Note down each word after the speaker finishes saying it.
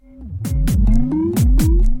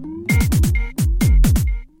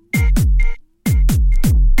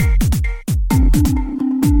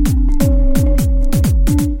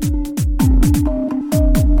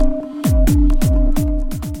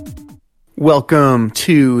Welcome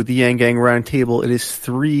to the Yang Gang Roundtable. It is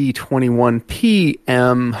 3:21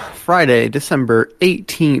 p.m. Friday, December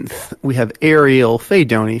 18th. We have Ariel, Faye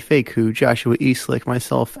Doney, Faye Koo, Joshua Eastlick,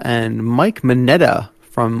 myself, and Mike Monetta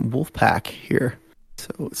from PAC here. So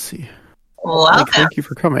let's see. Welcome. Mike, thank you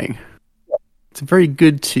for coming. It's very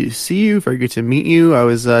good to see you, very good to meet you. I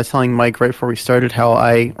was telling Mike right before we started how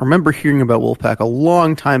I remember hearing about PAC a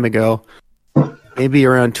long time ago, maybe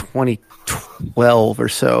around 2012 or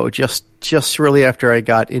so, just really after I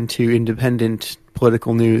got into independent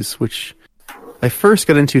political news, which I first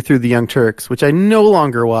got into through the Young Turks, which I no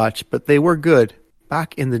longer watch, but they were good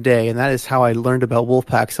back in the day, and that is how I learned about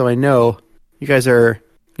PAC. So I know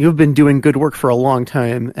you've been doing good work for a long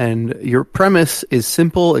time, and your premise is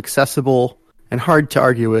simple, accessible, and hard to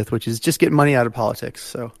argue with, which is just get money out of politics.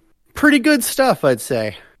 So pretty good stuff, I'd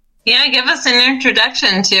say. Yeah, give us an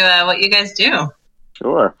introduction to what you guys do.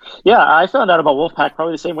 Sure. Yeah, I found out about PAC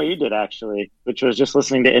probably the same way you did, actually, which was just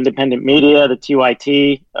listening to independent media, the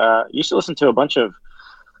TYT. Used to listen to a bunch of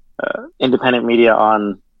independent media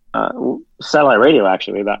on satellite radio,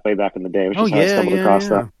 actually, way back in the day, which is how I stumbled across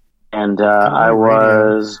them. And I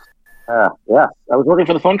was working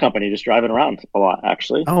for the phone company, just driving around a lot,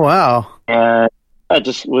 actually. Oh, wow. And I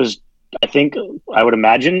just was, I think, I would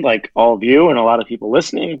imagine, like all of you and a lot of people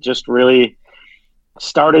listening, just really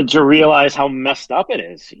started to realize how messed up it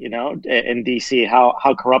is, in DC,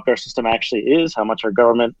 how corrupt our system actually is, how much our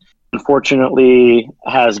government, unfortunately,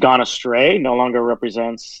 has gone astray, no longer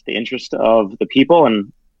represents the interest of the people.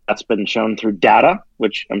 And that's been shown through data,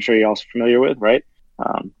 which I'm sure you're also familiar with, right?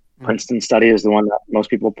 Princeton study is the one that most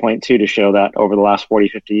people point to show that over the last 40,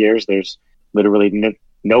 50 years, there's literally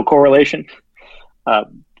no correlation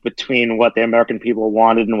between what the American people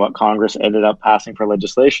wanted and what Congress ended up passing for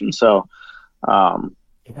legislation. So,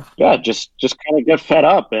 just kind of get fed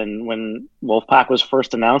up. And when PAC was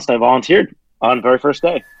first announced, I volunteered on the very first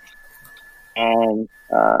day, and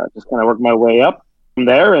just kind of worked my way up from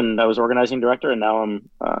there. And I was organizing director, and now I'm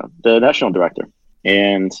the national director.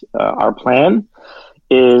 And our plan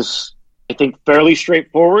is, I think, fairly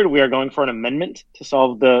straightforward. We are going for an amendment to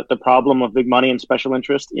solve the problem of big money and special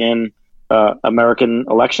interest in American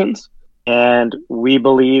elections. And we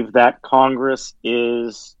believe that Congress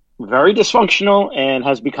is very dysfunctional and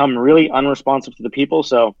has become really unresponsive to the people.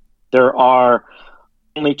 So there are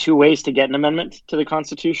only two ways to get an amendment to the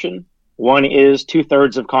Constitution. One is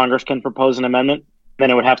 2/3 of Congress can propose an amendment.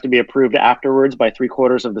 Then it would have to be approved afterwards by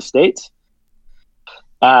 3/4 of the states.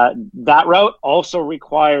 That route also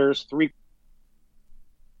requires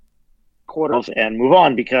 3/4 and move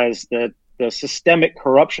on, because the systemic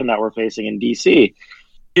corruption that we're facing in DC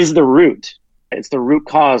is the root. It's the root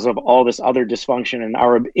cause of all this other dysfunction and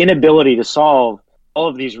our inability to solve all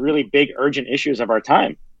of these really big, urgent issues of our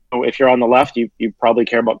time. So if you're on the left, you probably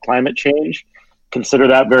care about climate change. Consider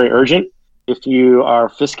that very urgent. If you are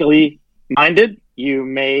fiscally minded, you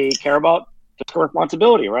may care about fiscal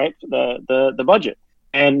responsibility, right? The budget.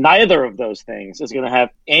 And neither of those things is going to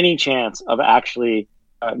have any chance of actually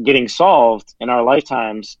getting solved in our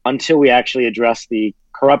lifetimes until we actually address the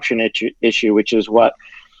corruption issue, which is what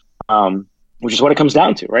it comes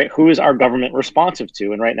down to, right? Who is our government responsive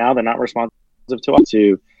to? And right now, they're not responsive to us,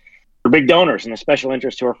 to big donors and the special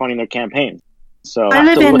interests who are funding their campaigns. So I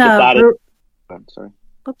live in. I'm sorry.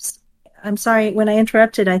 Oops. I'm sorry. When I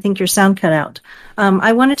interrupted, I think your sound cut out.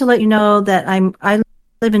 I wanted to let you know that I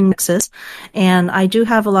live in Texas, and I do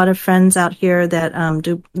have a lot of friends out here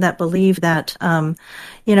that believe that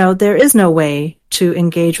there is no way to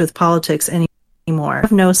engage with politics anymore. I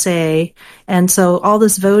have no say, and so all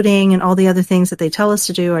this voting and all the other things that they tell us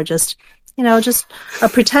to do are just a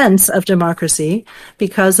pretense of democracy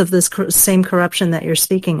because of this same corruption that you're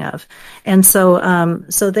speaking of. And so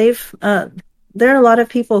there are a lot of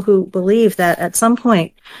people who believe that at some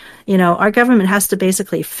point, our government has to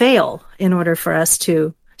basically fail in order for us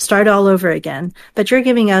to start all over again. But you're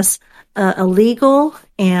giving us a legal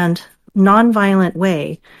and nonviolent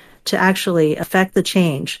way to actually affect the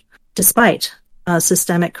change, despite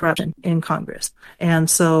systemic corruption in Congress. And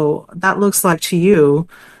so that looks like to you,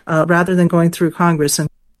 rather than going through Congress, and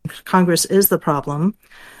Congress is the problem,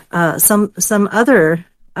 some other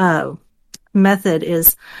method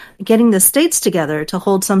is getting the states together to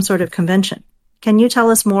hold some sort of convention. Can you tell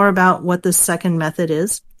us more about what this second method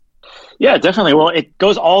is? Yeah, definitely. Well, it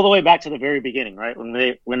goes all the way back to the very beginning, right? When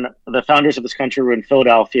the founders of this country were in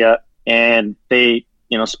Philadelphia, and they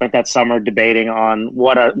spent that summer debating on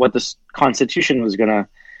what this Constitution was going to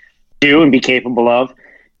do and be capable of.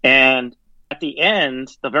 And at the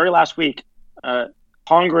end, the very last week,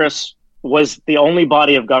 Congress was the only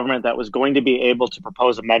body of government that was going to be able to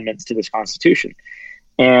propose amendments to this Constitution.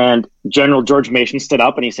 And General George Mason stood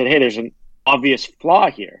up and he said, hey, there's an obvious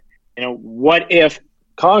flaw here. What if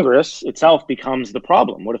Congress itself becomes the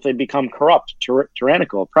problem? What if they become corrupt,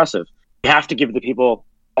 tyrannical, oppressive? You have to give the people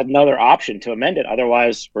another option to amend it.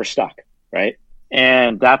 Otherwise, we're stuck, right?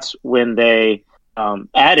 And that's when they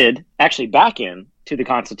added, actually back in to the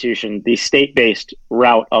Constitution, the state-based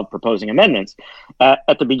route of proposing amendments.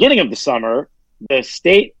 At the beginning of the summer, the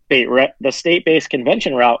state-based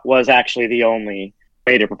convention route was actually the only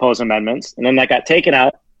way to propose amendments. And then that got taken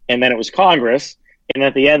out, and then it was Congress. And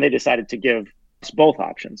at the end, they decided to give us both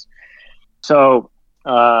options. So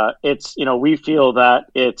it's, we feel that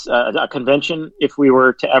it's a convention, if we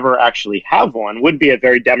were to ever actually have one, would be a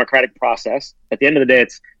very democratic process. At the end of the day,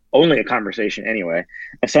 it's only a conversation anyway.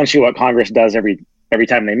 Essentially what Congress does every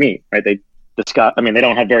time they meet, right? They discuss, they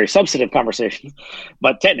don't have very substantive conversations,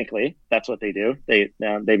 but technically that's what they do. They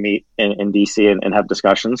meet in DC and have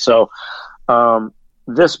discussions. So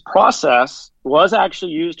this process was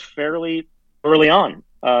actually used fairly early on.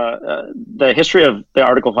 The history of the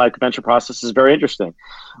Article 5 convention process is very interesting.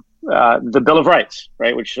 The Bill of Rights,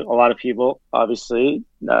 right, which a lot of people obviously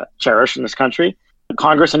cherish in this country.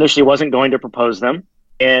 Congress initially wasn't going to propose them,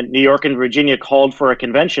 and New York and Virginia called for a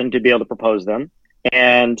convention to be able to propose them.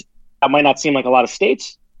 And that might not seem like a lot of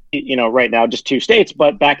states, right now, just 2 states,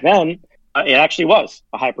 but back then it actually was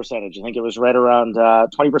a high percentage. I think it was right around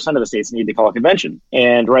 20% of the states need to call a convention.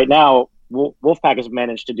 And right now, Wolfpack has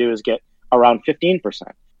managed to do is get around 15%.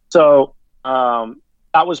 So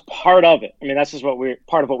that was part of it. That's just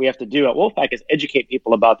part of what we have to do at Wolfpack is educate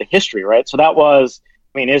people about the history, right? So that was,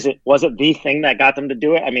 was it the thing that got them to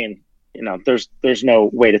do it? There's no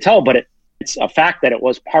way to tell, but it's a fact that it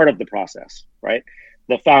was part of the process, right?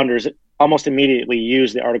 The founders almost immediately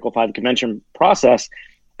used the Article 5 convention process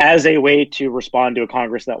as a way to respond to a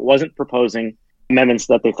Congress that wasn't proposing amendments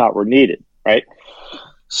that they thought were needed, right?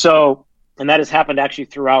 So, and that has happened actually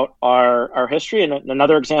throughout our history. And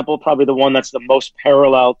another example, probably the one that's the most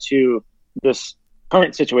parallel to this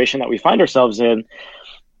current situation that we find ourselves in,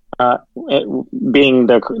 being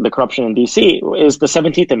the corruption in DC, is the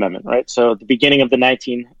 17th Amendment, right? So at the beginning of the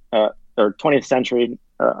 20th century,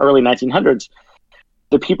 early 1900s,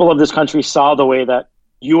 the people of this country saw the way that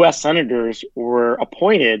U.S. senators were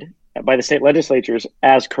appointed by the state legislatures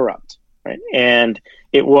as corrupt, right? And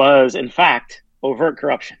it was, in fact, overt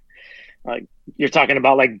corruption. You're talking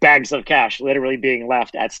about like bags of cash literally being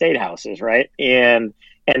left at state houses, right? And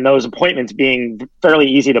those appointments being fairly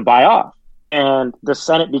easy to buy off. And the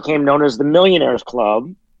Senate became known as the Millionaires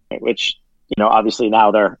Club, which, obviously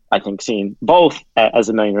now they're, I think, seen both as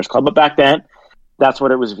a Millionaires Club. But back then, that's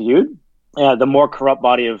what it was viewed. The more corrupt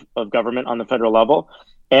body of government on the federal level.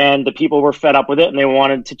 And the people were fed up with it and they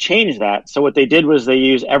wanted to change that. So what they did was they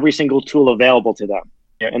used every single tool available to them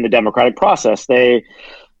in the democratic process. They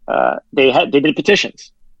did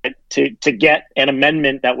petitions to get an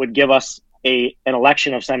amendment that would give us an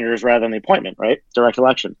election of senators rather than the appointment, right? Direct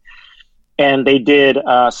election. And they did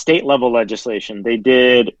state level legislation. They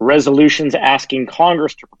did resolutions asking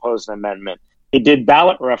Congress to propose an amendment. They did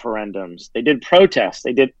ballot referendums. They did protests.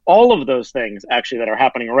 They did all of those things actually that are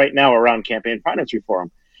happening right now around campaign finance reform.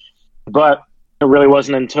 But it really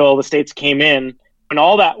wasn't until the states came in when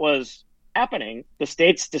all that was happening, the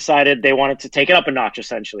states decided they wanted to take it up a notch,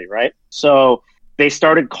 essentially, right? So they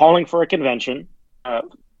started calling for a convention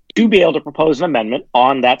to be able to propose an amendment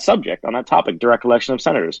on that subject, on that topic, direct election of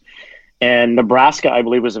senators. And Nebraska, I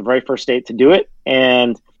believe, was the very first state to do it.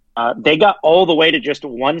 And they got all the way to just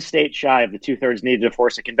one state shy of the 2/3 needed to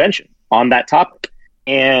force a convention on that topic.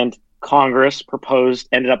 And Congress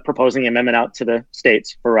ended up proposing the amendment out to the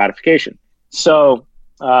states for ratification. So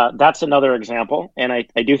that's another example. And I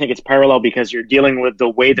do think it's parallel because you're dealing with the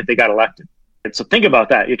way that they got elected. And so think about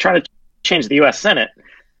that. You're trying to change the U.S. Senate.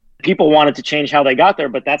 People wanted to change how they got there,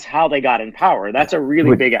 but that's how they got in power. That's a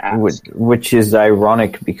really big ask. Which is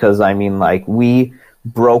ironic because, we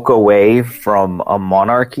broke away from a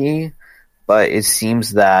monarchy, but it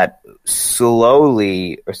seems that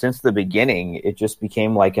slowly, or since the beginning, it just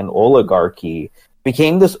became like an oligarchy.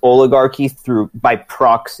 Became this oligarchy by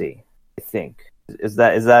proxy, I think. Is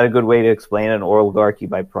that a good way to explain an oligarchy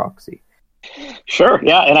by proxy? Sure,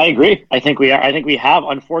 yeah, and I agree. I think we have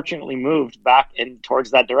unfortunately moved back towards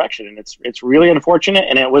that direction, and it's really unfortunate,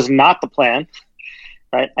 and it was not the plan.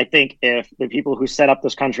 Right? I think if the people who set up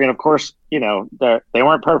this country, and of course, they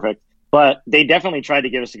weren't perfect, but they definitely tried to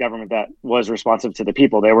give us a government that was responsive to the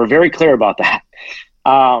people. They were very clear about that.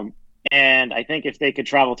 And I think if they could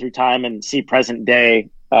travel through time and see present day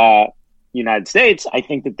United States, I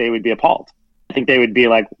think that they would be appalled. I think they would be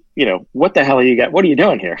like, what the hell are you got? What are you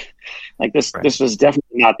doing here? Like this, Right. this was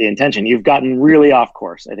definitely not the intention. You've gotten really off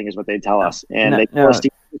course, I think is what they tell us. And they forced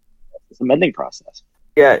you to this amending process.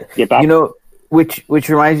 Yeah, Get back. which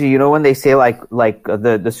reminds you, when they say like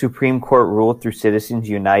the Supreme Court ruled through Citizens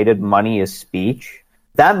United, money is speech.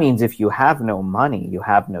 That means if you have no money, you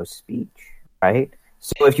have no speech, right?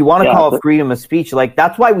 So if you want to call it freedom of speech, like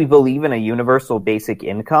that's why we believe in a universal basic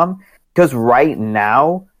income, because right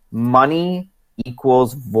now money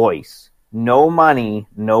equals voice. No money,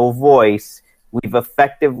 no voice. We've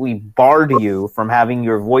effectively barred you from having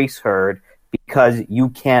your voice heard because you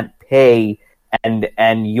can't pay, and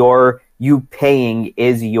you paying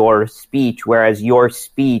is your speech, whereas your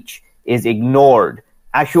speech is ignored.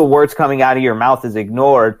 Actual words coming out of your mouth is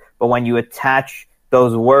ignored, but when you attach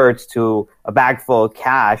those words to a bag full of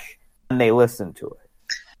cash, then they listen to it.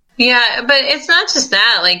 Yeah, but it's not just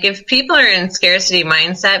that. Like, if people are in scarcity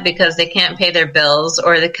mindset because they can't pay their bills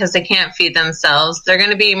or because they can't feed themselves, they're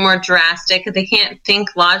going to be more drastic. They can't think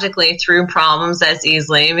logically through problems as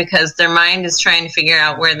easily because their mind is trying to figure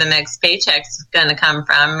out where the next paycheck's going to come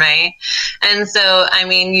from, right? And so, I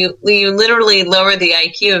mean, you literally lower the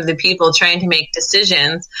IQ of the people trying to make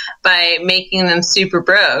decisions by making them super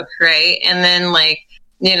broke, right? And then,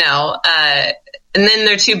 and then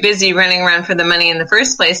they're too busy running around for the money in the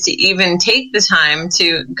first place to even take the time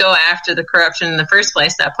to go after the corruption in the first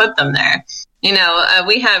place that put them there.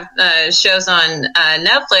 We have shows on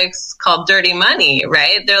Netflix called Dirty Money,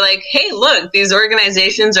 right? They're like, hey, look, these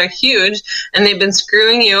organizations are huge and they've been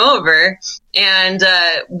screwing you over, and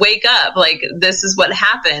wake up, like this is what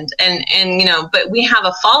happened. And but we have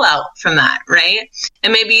a fallout from that, right?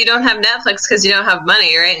 And maybe you don't have Netflix because you don't have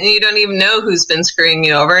money, right? And you don't even know who's been screwing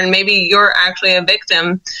you over. And maybe you're actually a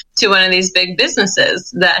victim to one of these big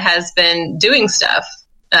businesses that has been doing stuff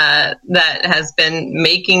that has been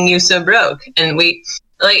making you so broke. And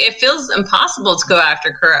it feels impossible to go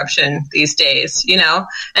after corruption these days,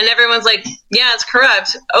 and everyone's like, yeah, it's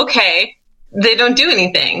corrupt. Okay. They don't do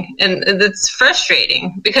anything. And it's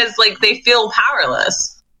frustrating because they feel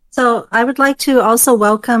powerless. So I would like to also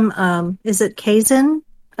welcome, is it Kaizen,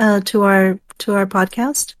 to our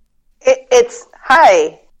podcast? It's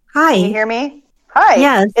hi. Hi. Can you hear me? Hi.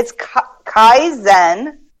 Yes. It's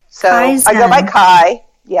Kaizen. So Kaizen. I go by Kai.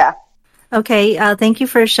 Yeah. Okay. Thank you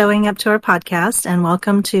for showing up to our podcast, and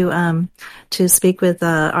welcome to speak with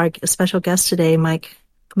our special guest today, Mike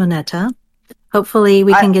Monetta. Hopefully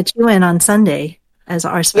we can get you in on Sunday as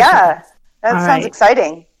our special guest. That All sounds right.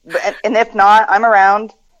 exciting. And if not, I'm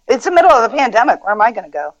around. It's the middle of the pandemic. Where am I going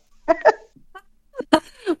to go?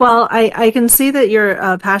 Well, I can see that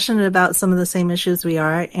you're passionate about some of the same issues we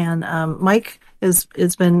are, and Mike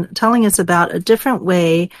has been telling us about a different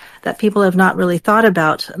way that people have not really thought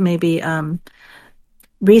about maybe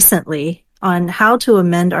recently on how to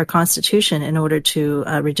amend our Constitution in order to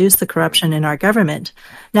reduce the corruption in our government.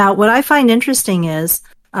 Now, what I find interesting is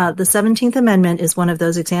the 17th Amendment is one of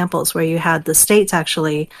those examples where you had the states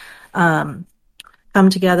actually come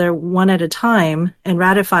together one at a time and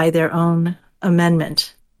ratify their own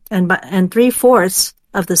amendment. And 3/4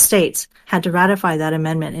 of the states had to ratify that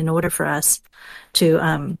amendment in order for us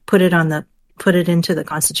to put it into the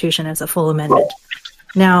Constitution as a full amendment.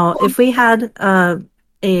 Now, if we had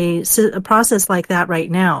a process like that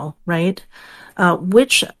right now, right?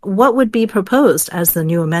 What would be proposed as the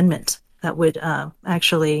new amendment that would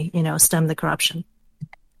actually, stem the corruption?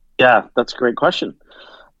 Yeah, that's a great question.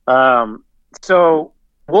 So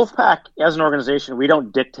Wolfpack, as an organization, we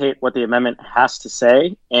don't dictate what the amendment has to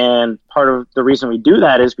say. And part of the reason we do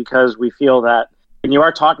that is because we feel that when you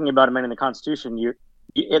are talking about amending the Constitution,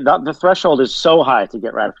 the threshold is so high to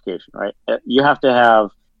get ratification, right? You have to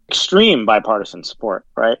have extreme bipartisan support,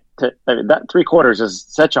 right? That 3/4 is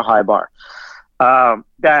such a high bar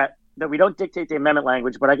that we don't dictate the amendment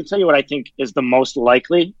language. But I can tell you what I think is the most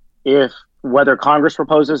likely, if whether Congress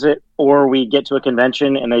proposes it or we get to a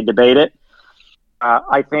convention and they debate it.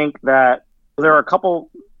 I think that there are a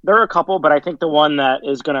couple, but I think the one that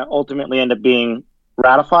is going to ultimately end up being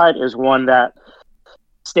ratified is one that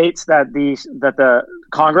states that the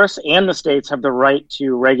Congress and the states have the right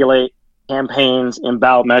to regulate campaigns and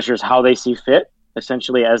ballot measures how they see fit,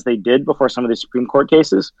 essentially as they did before some of the Supreme Court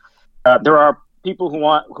cases. There are people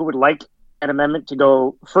who would like an amendment to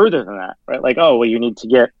go further than that, right? Like, oh, well, you need to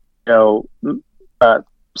get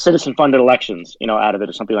citizen-funded elections, out of it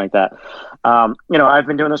or something like that. I've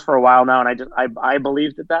been doing this for a while now, and I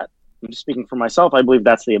believe that. I'm just speaking for myself. I believe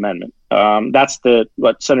that's the amendment. That's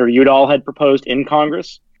what Senator Udall had proposed in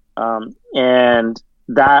Congress, and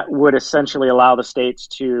that would essentially allow the states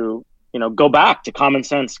to go back to common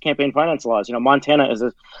sense campaign finance laws. Montana is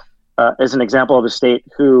is an example of a state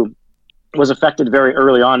who was affected very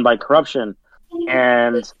early on by corruption,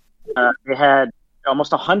 and they had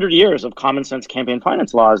almost 100 years of common sense campaign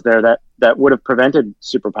finance laws there that would have prevented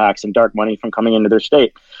super PACs and dark money from coming into their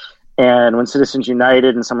state. And when Citizens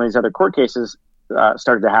United and some of these other court cases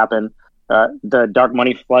started to happen, the dark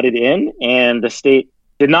money flooded in, and the state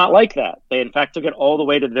did not like that. They, in fact, took it all the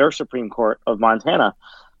way to their Supreme Court of Montana.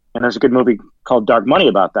 And there's a good movie called Dark Money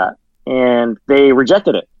about that. And they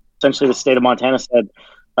rejected it. Essentially, the state of Montana said,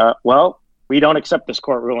 well, we don't accept this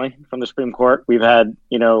court ruling from the Supreme Court. We've had,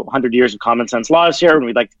 100 years of common sense laws here, and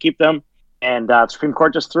we'd like to keep them. And the Supreme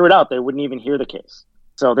Court just threw it out. They wouldn't even hear the case.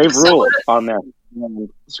 So they've ruled on there. The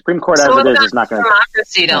Supreme Court, as it is not going to.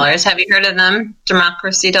 Democracy dollars. Have you heard of them?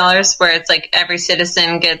 Democracy dollars, where it's like every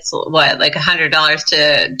citizen gets like $100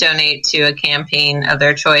 to donate to a campaign of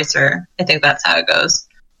their choice, or I think that's how it goes.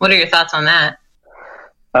 What are your thoughts on that?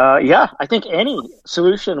 Yeah, I think any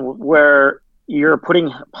solution where you're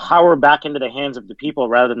putting power back into the hands of the people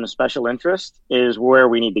rather than the special interest is where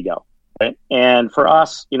we need to go. Right? And for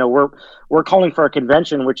us, we're calling for a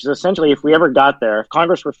convention, which is essentially, if we ever got there, if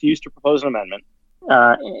Congress refused to propose an amendment,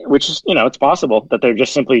 which is, it's possible that they're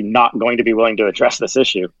just simply not going to be willing to address this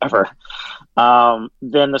issue ever,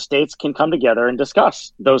 then the states can come together and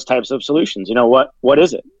discuss those types of solutions. What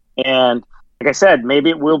is it? And like I said,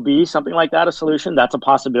 maybe it will be something like that, a solution. That's a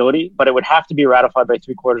possibility, but it would have to be ratified by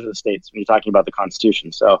 3/4 of the states when you're talking about the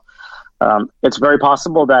Constitution. So it's very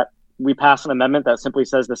possible that we pass an amendment that simply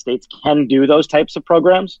says the states can do those types of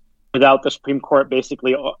programs without the Supreme Court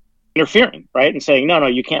basically interfering, right? And saying, no,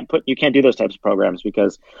 you can't do those types of programs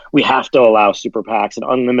because we have to allow super PACs and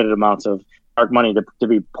unlimited amounts of dark money to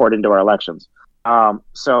be poured into our elections.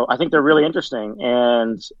 So I think they're really interesting,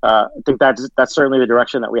 and I think that's certainly the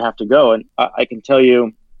direction that we have to go. And I can tell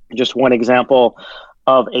you just one example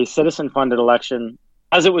of a citizen-funded election,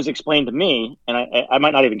 as it was explained to me, and I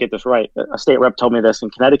might not even get this right. A state rep told me this in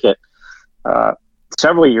Connecticut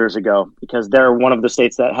several years ago, because they're one of the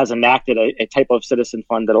states that has enacted a type of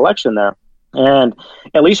citizen-funded election there. And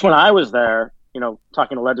at least when I was there,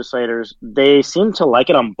 talking to legislators, they seemed to like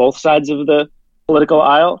it on both sides of the political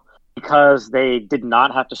aisle, because they did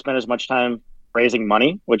not have to spend as much time raising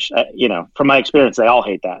money, which, from my experience, they all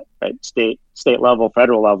hate that, right? State level,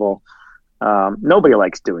 federal level. Nobody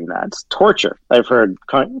likes doing that. It's torture. I've heard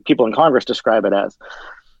people in Congress describe it as.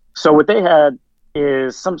 So what they had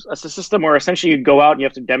is a system where essentially you go out and you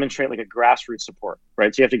have to demonstrate like a grassroots support,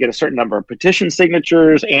 right? So you have to get a certain number of petition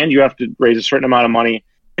signatures, and you have to raise a certain amount of money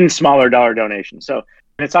in smaller dollar donations. So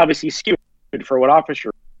it's obviously skewed for what office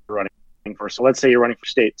you're running for. So let's say you're running for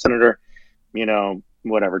state senator,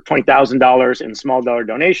 $20,000 in small dollar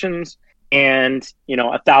donations and,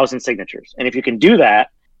 1,000 signatures. And if you can do that,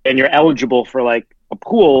 then you're eligible for like a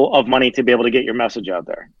pool of money to be able to get your message out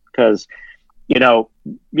there. Because, you're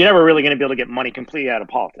never really going to be able to get money completely out of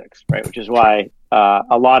politics, right? Which is why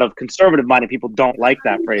a lot of conservative minded people don't like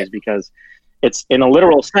that phrase, because it's, in a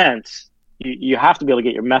literal sense, you have to be able to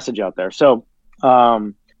get your message out there. So,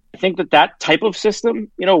 I think that type of system,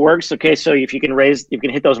 works. Okay, so if you can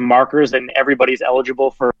hit those markers, then everybody's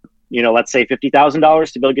eligible for, let's say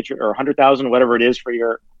 $50,000 to be able to get or 100,000, whatever it is for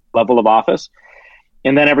your level of office,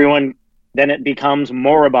 and then it becomes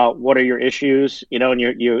more about what are your issues, and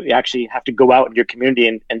you actually have to go out in your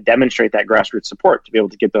community and demonstrate that grassroots support to be able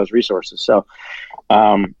to get those resources. So,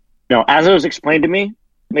 as it was explained to me,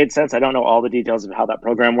 it made sense. I don't know all the details of how that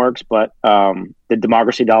program works, but the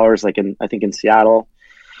democracy dollars, I think in Seattle.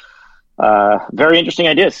 Very interesting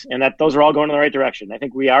ideas, and that those are all going in the right direction. I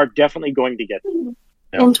think we are definitely going to get them.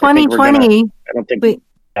 In 2020,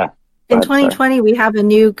 in 2020, we have a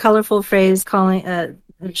new colorful phrase calling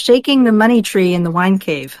shaking the money tree in the wine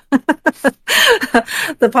cave.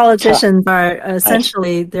 The politicians are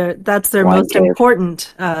essentially that's their wine most cave.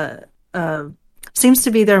 Important. Seems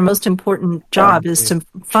to be their most important job is to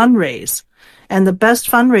fundraise, and the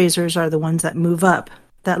best fundraisers are the ones that move up.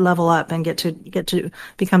 That level up and get to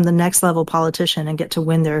become the next level politician and get to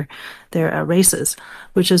win their races,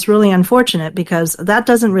 which is really unfortunate, because that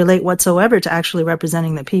doesn't relate whatsoever to actually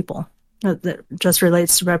representing the people. That just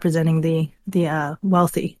relates to representing the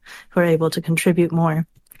wealthy who are able to contribute more.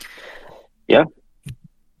 Yeah,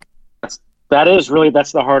 that's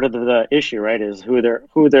the heart of the issue, right? Is who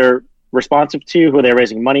they're responsive to, who they're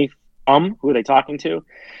raising money from, who are they talking to.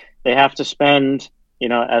 They have to spend,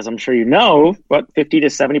 as I'm sure what 50 to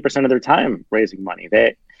 70% of their time raising money.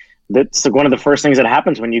 That's one of the first things that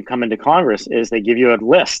happens when you come into Congress is they give you a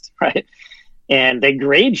list, right? And they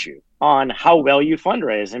grade you on how well you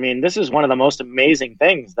fundraise. I mean, this is one of the most amazing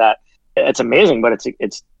things that it's amazing, but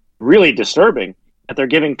it's really disturbing. that they're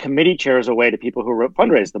giving committee chairs away to people who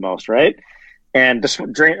fundraise the most, right? And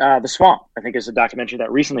the Swamp, I think, is a documentary that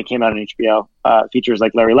recently came out on HBO. Features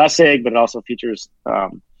like Larry Lessig, but it also features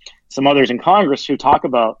some others in Congress who talk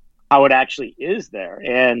about how it actually is there.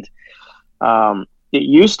 And it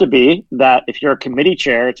used to be that if you're a committee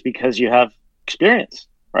chair, it's because you have experience,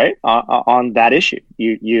 right, on that issue.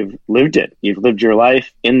 You've lived it. You've lived your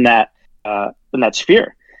life in that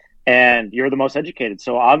sphere, and you're the most educated.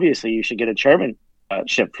 So obviously, you should get a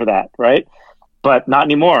chairmanship for that, right? But not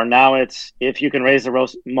anymore. Now it's if you can raise the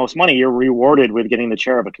most money, you're rewarded with getting the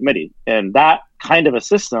chair of a committee, and that kind of a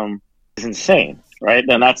system is insane, right?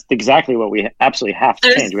 And that's exactly what we absolutely have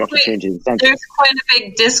to change. We have to change the incentive. There's quite a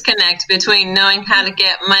big disconnect between knowing how to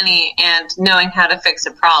get money and knowing how to fix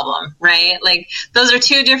a problem, right? Like those are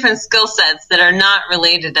two different skill sets that are not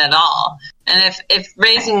related at all. And if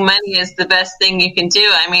raising money is the best thing you can do,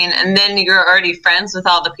 I mean, and then you're already friends with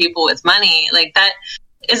all the people with money, like that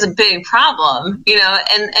is a big problem, you know,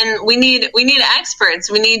 and we need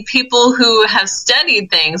experts. We need people who have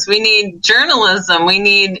studied things. We need journalism. We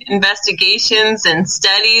need investigations and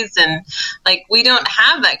studies, and like we don't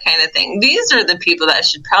have that kind of thing. These are the people that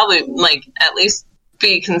should probably like at least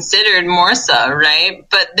be considered more so, right?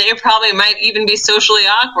 But they probably might even be socially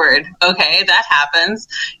awkward. Okay, that happens.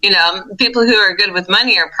 You know, people who are good with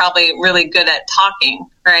money are probably really good at talking,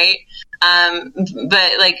 right?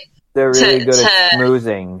 But like, they're really good at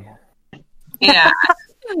schmoozing. Yeah.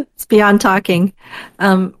 It's beyond talking.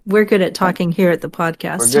 We're good at talking here at the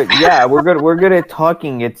podcast. We're good. Yeah, we're good at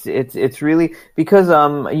talking. It's really because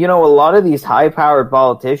you know, a lot of these high-powered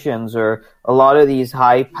politicians or a lot of these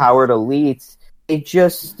high-powered elites, they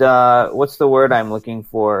just what's the word I'm looking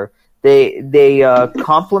for? They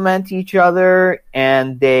complement each other,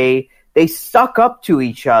 and they suck up to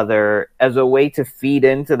each other as a way to feed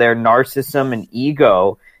into their narcissism and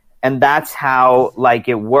ego. And that's how, like,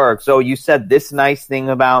 it works. So you said this nice thing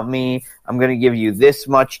about me. I'm going to give you this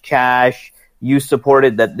much cash. You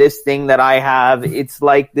supported this thing that I have. It's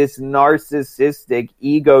like this narcissistic,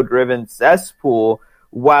 ego-driven cesspool,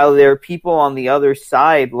 while there are people on the other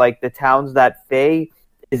side, like the towns that Faye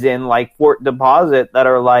is in, like Fort Deposit, that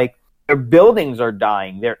are like, their buildings are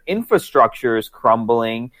dying. Their infrastructure is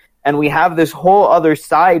crumbling. And we have this whole other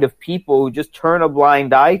side of people who just turn a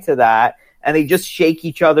blind eye to that. And they just shake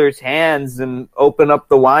each other's hands and open up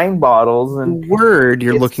the wine bottles. And the word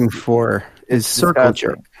you're looking for is circle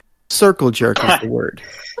jerk. Circle jerk is the word.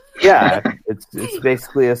 Yeah, it's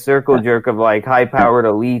basically a circle jerk of like high-powered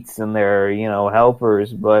elites and their, you know,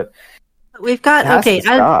 helpers. But we've got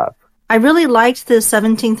I really liked the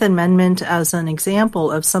 17th Amendment as an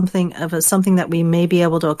example of something that we may be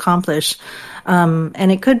able to accomplish,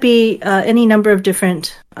 and it could be any number of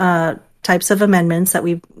different types of amendments that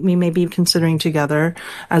we may be considering together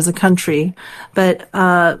as a country. But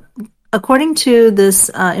according to this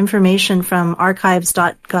information from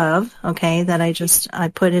archives.gov, okay, that I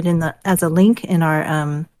put it as a link in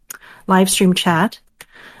our live stream chat,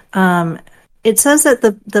 it says that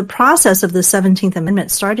the process of the 17th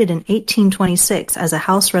Amendment started in 1826 as a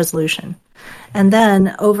House resolution. And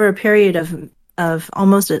then over a period of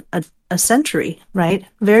almost a century, right,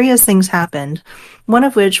 various things happened, one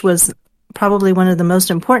of which was probably one of the most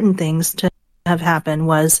important things to have happened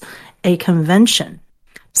was a convention.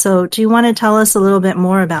 So do you want to tell us a little bit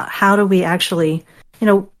more about how do we actually, you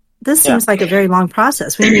know, this seems like a very long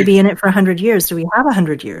process. We may be in it for 100 years. Do we have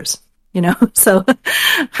 100 years? You know, so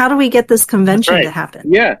how do we get this convention to happen?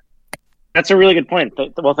 Yeah, that's a really good point.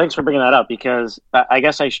 Well, thanks for bringing that up, because I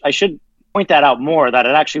guess I should point that out more, that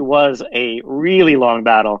it actually was a really long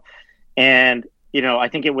battle. And you know, I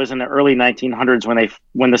think it was in the early 1900s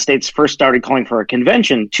when the states first started calling for a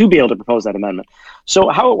convention to be able to propose that amendment. So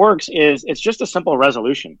how it works is it's just a simple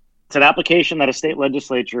resolution. It's an application that a state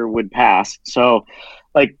legislature would pass. So,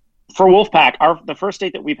 like for Wolfpack, the first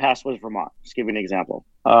state that we passed was Vermont. Just give you an example.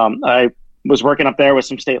 I was working up there with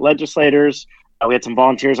some state legislators. We had some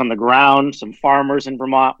volunteers on the ground. Some farmers in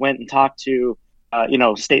Vermont went and talked to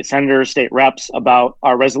state senators, state reps about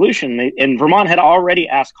our resolution. And Vermont had already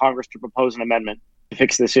asked Congress to propose an amendment to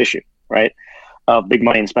fix this issue, right? Of big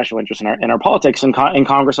money and special interest in our politics. And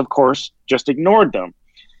Congress, of course, just ignored them.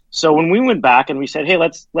 So when we went back and we said, hey,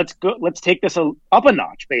 let's take this up a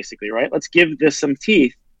notch, basically, right? Let's give this some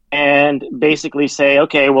teeth and basically say,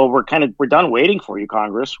 okay, well, we're done waiting for you,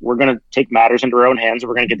 Congress. We're going to take matters into our own hands. And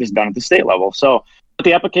we're going to get this done at the state level. So what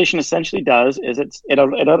the application essentially does is it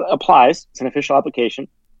applies. It's an official application,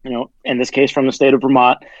 in this case from the state of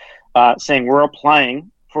Vermont, saying we're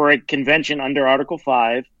applying for a convention under Article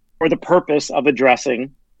 5 for the purpose of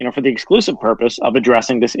addressing for the exclusive purpose of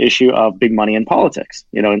addressing this issue of big money in politics,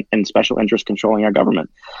 and special interests controlling our government.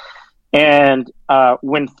 And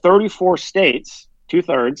when 34 states,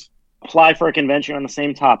 2/3, apply for a convention on the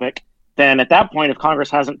same topic, then at that point, if Congress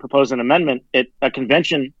hasn't proposed an amendment, a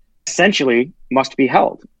convention essentially must be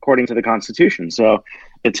held according to the Constitution. So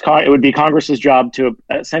it would be Congress's job to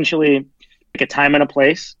essentially pick a time and a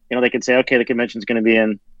place. They could say, okay, the convention's going to be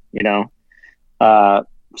in,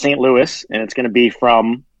 St. Louis, and it's going to be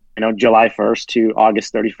from, July 1st to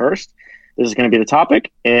August 31st. This is going to be the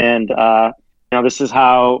topic, and this is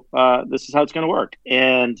how it's going to work.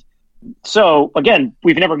 And so again,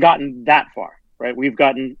 we've never gotten that far, right? We've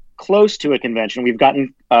gotten close to a convention. We've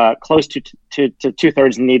gotten close to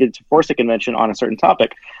 2/3 needed to force a convention on a certain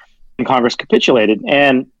topic, and Congress capitulated.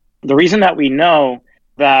 And the reason that we know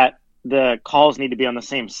that the calls need to be on the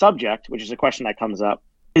same subject, which is a question that comes up,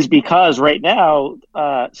 is because right now,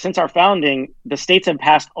 since our founding, the states have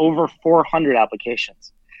passed over 400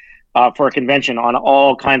 applications for a convention on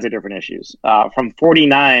all kinds of different issues, from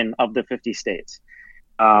 49 of the 50 states.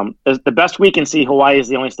 The best we can see, Hawaii is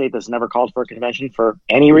the only state that's never called for a convention for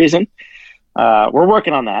any reason. We're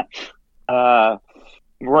working on that. We're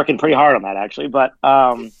working pretty hard on that, actually. But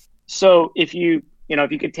so if you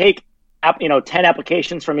could take 10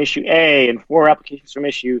 applications from issue A and 4 applications from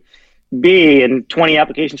issue B and 20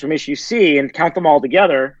 applications from issue C and count them all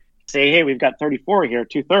together, say, hey, we've got 34 here,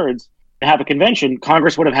 2/3, to have a convention,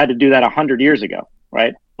 Congress would have had to do that 100 years ago,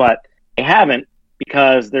 right? But they haven't,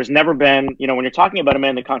 because there's never been, when you're talking about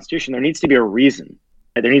amending the Constitution, there needs to be a reason.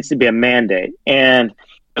 Right? There needs to be a mandate. And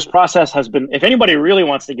this process has been, if anybody really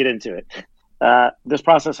wants to get into it, this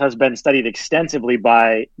process has been studied extensively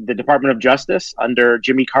by the Department of Justice under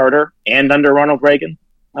Jimmy Carter and under Ronald Reagan.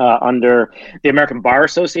 Under the American Bar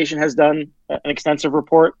Association has done an extensive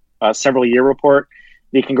report, a several-year report.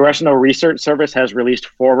 The Congressional Research Service has released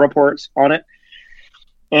 4 reports on it.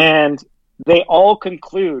 And they all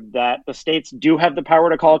conclude that the states do have the power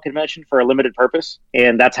to call a convention for a limited purpose,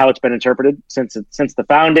 and that's how it's been interpreted since the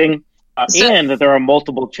founding, and that there are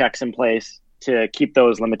multiple checks in place to keep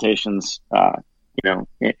those limitations,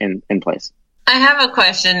 in place. I have a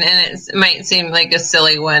question, and it might seem like a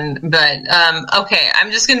silly one, but okay,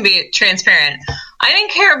 I'm just going to be transparent. I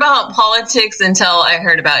didn't care about politics until I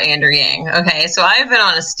heard about Andrew Yang. Okay, so I've been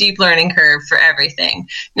on a steep learning curve for everything.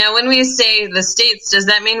 Now, when we say the states, does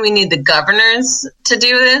that mean we need the governors to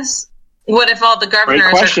do this? What if all the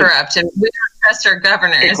governors are corrupt and we don't trust our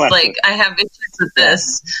governors? Like, I have issues with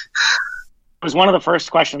this. It was one of the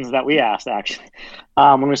first questions that we asked, actually,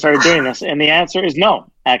 when we started doing this. And the answer is no,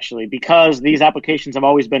 actually, because these applications have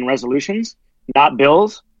always been resolutions, not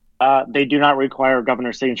bills. They do not require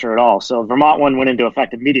governor's signature at all. So Vermont one went into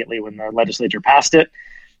effect immediately when the legislature passed it.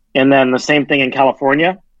 And then the same thing in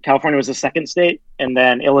California. California was the second state, and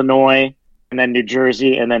then Illinois, and then New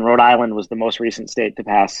Jersey, and then Rhode Island was the most recent state to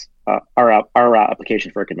pass our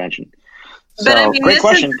application for a convention. So, great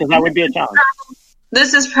question, because that would be a challenge.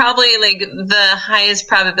 This is probably like the highest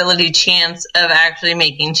probability chance of actually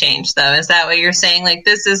making change, though. Is that what you're saying? Like,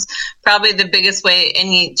 this is probably the biggest way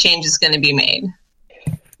any change is going to be made.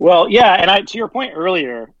 Well, yeah, and to your point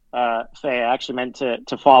earlier, Faye, I actually meant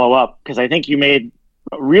to follow up, because I think you made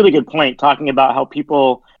a really good point talking about how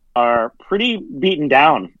people are pretty beaten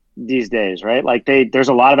down these days, right? Like, there's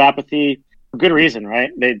a lot of apathy for good reason, right?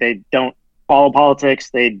 They don't follow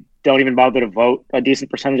politics. They don't even bother to vote a decent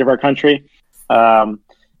percentage of our country.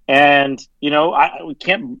 And we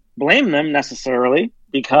can't blame them necessarily,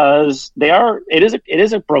 because it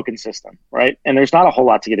is a broken system, right? And there's not a whole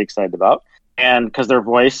lot to get excited about. And because their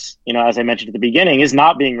voice, as I mentioned at the beginning, is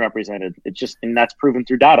not being represented. And that's proven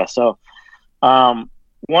through data. So,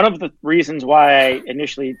 one of the reasons why I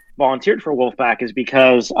initially volunteered for Wolfpack is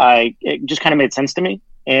because it just kind of made sense to me.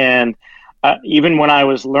 And, even when I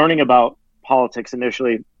was learning about politics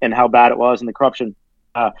initially and how bad it was and the corruption,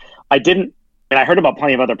 I heard about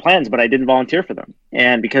plenty of other plans, but I didn't volunteer for them.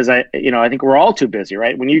 And because I think we're all too busy,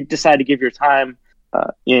 right? When you decide to give your time,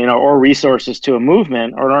 or resources to a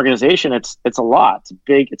movement or an organization, it's a lot.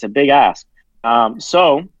 It's a big ask.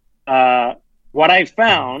 So what I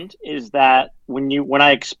found is that when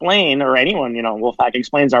I explain, or anyone, Wolfpack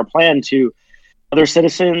explains our plan to other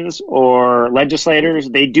citizens or legislators,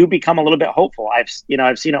 they do become a little bit hopeful. I've seen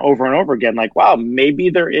it over and over again. Like, wow, maybe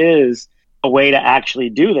there is a way to actually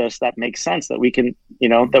do this that makes sense, that we can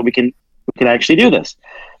actually do this.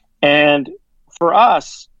 And for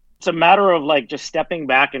us, it's a matter of like just stepping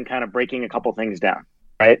back and kind of breaking a couple things down,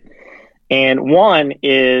 right? And one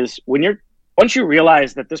is once you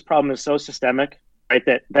realize that this problem is so systemic, right,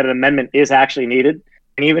 that an amendment is actually needed,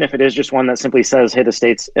 and even if it is just one that simply says, hey, the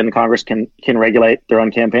states and Congress can regulate their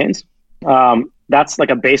own campaigns, that's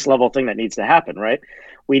like a base level thing that needs to happen, right?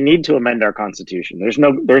 We need to amend our Constitution. There's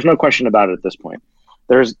no question about it at this point.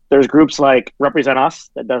 There's groups like Represent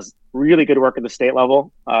Us that does really good work at the state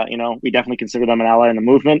level. We definitely consider them an ally in the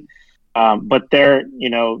movement, but their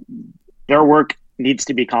work needs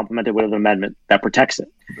to be complemented with an amendment that protects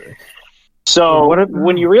it. So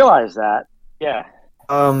when you realize that, yeah.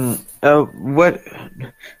 How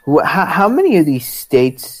many of these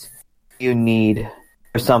states do you need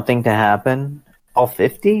for something to happen? All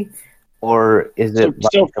 50? Or is it...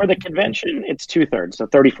 So for the convention, it's 2/3, so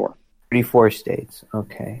 34. 34 states,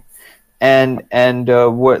 okay. And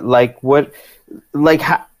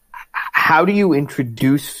how do you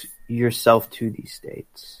introduce yourself to these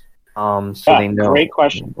states? They know. Great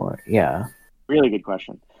question. More. Yeah. Really good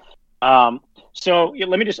question. So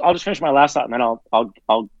I'll just finish my last thought, and then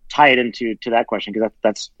I'll tie it into that question because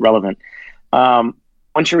that's relevant.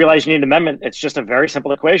 Once you realize you need an amendment, it's just a very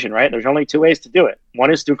simple equation, right? There's only two ways to do it.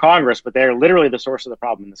 One is through Congress, but they're literally the source of the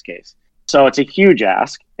problem in this case. So it's a huge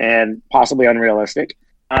ask and possibly unrealistic.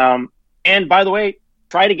 And by the way,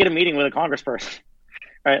 try to get a meeting with a congressperson,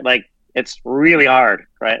 right? Like, it's really hard,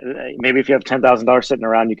 right? Maybe if you have $10,000 sitting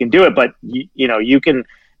around, you can do it, but you can.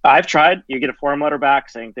 I've tried. You get a form letter back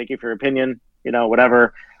saying thank you for your opinion,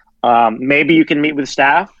 whatever. Maybe you can meet with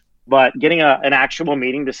staff, but getting an actual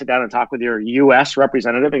meeting to sit down and talk with your U.S.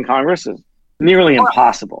 representative in Congress is nearly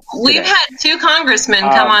impossible. We've had two congressmen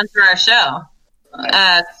come on to our show.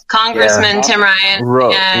 Congressman Tim Ryan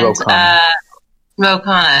and Ro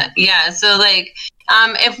Khanna. Yeah, so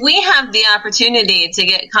if we have the opportunity to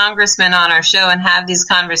get congressmen on our show and have these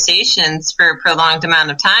conversations for a prolonged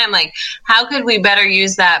amount of time, how could we better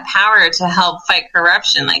use that power to help fight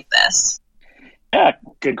corruption like this? Yeah,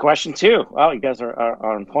 good question too. Well, you guys are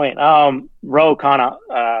on point. Ro Khanna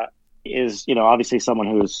is, obviously someone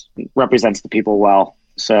who represents the people well.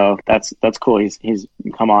 So that's cool. He's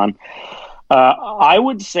come on. I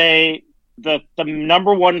would say the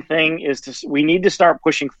number one thing is we need to start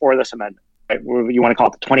pushing for this amendment. Right? You want to call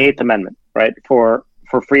it the 28th Amendment, right? For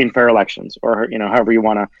free and fair elections, or however you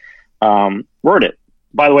want to word it.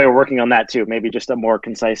 By the way, we're working on that too. Maybe just a more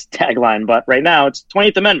concise tagline. But right now, it's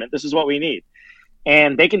 28th Amendment. This is what we need,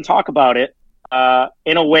 and they can talk about it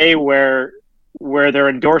in a way where they're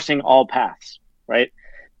endorsing all paths, right?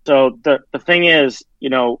 So the thing is,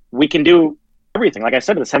 we can do everything. Like I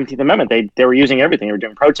said, in the 17th Amendment, they were using everything. They were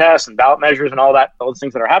doing protests and ballot measures and all those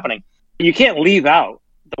things that are happening. You can't leave out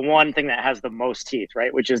the one thing that has the most teeth,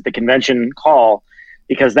 right? Which is the convention call,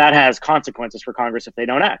 because that has consequences for Congress if they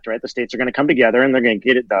don't act, right? The states are going to come together and they're going to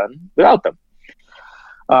get it done without them.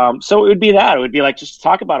 So it would be that. It would be just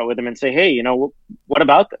talk about it with them and say, hey, what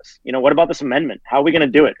about this? What about this amendment? How are we going to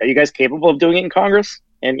do it? Are you guys capable of doing it in Congress?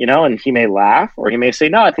 And, and he may laugh, or he may say,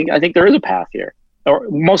 no, I think there is a path here. Or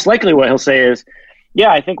most likely what he'll say is,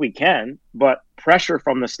 yeah, I think we can, but pressure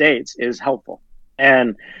from the states is helpful.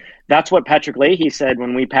 And that's what Patrick Leahy said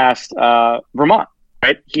when we passed Vermont,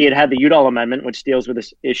 right? He had the Udall Amendment, which deals with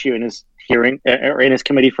this issue in his hearing, or in his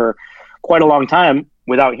committee for quite a long time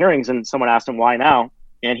without hearings. And someone asked him why now.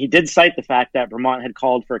 And he did cite the fact that Vermont had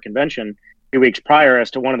called for a convention a few weeks prior as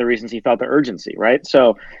to one of the reasons he felt the urgency, right?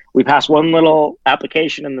 So we passed one little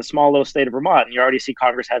application in the small little state of Vermont, and you already see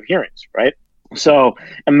Congress have hearings, right? So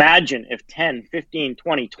imagine if 10, 15,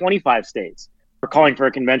 20, 25 states are calling for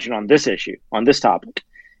a convention on this issue, on this topic.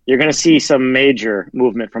 You're going to see some major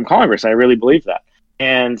movement from Congress. I really believe that.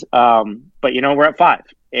 And, but we're at 5,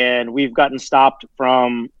 and we've gotten stopped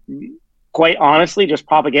from, quite honestly, just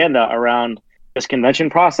propaganda around this convention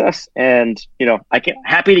process. And,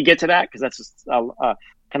 happy to get to that, because that's just kind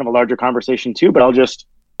of a larger conversation too, but I'm just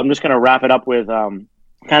going to wrap it up with, kind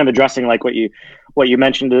of addressing what you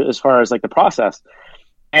mentioned as far as the process.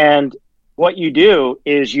 And what you do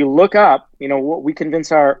is you look up, what we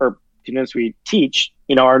we teach,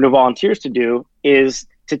 our new volunteers to do is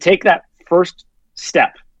to take that first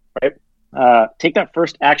step, right? Take that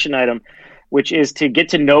first action item, which is to get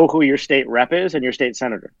to know who your state rep is and your state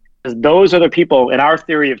senator. Because those are the people in our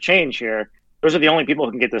theory of change here. Those are the only people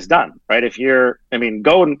who can get this done, right? Sure,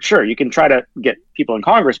 you can try to get people in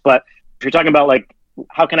Congress, but if you're talking about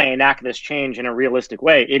how can I enact this change in a realistic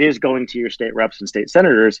way, it is going to your state reps and state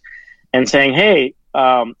senators and saying, hey,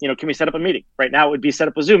 can we set up a meeting? Right now it would be set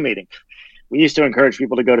up a Zoom meeting. We used to encourage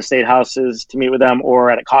people to go to state houses to meet with them,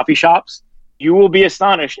 or at coffee shops. You will be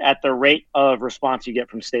astonished at the rate of response you get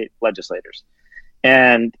from state legislators.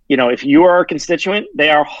 And, if you are a constituent, they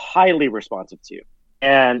are highly responsive to you.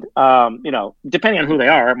 And, depending on who they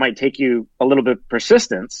are, it might take you a little bit of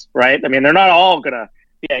persistence, right? I mean, they're not all going to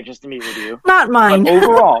Yeah, just to meet with you. Not mine. But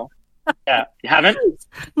overall, yeah, you haven't?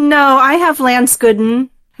 No, I have Lance Gooden,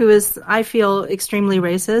 who is, I feel, extremely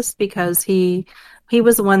racist because he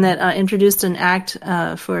was the one that introduced an act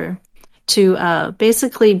to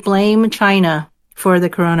basically blame China for the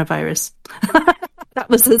coronavirus. That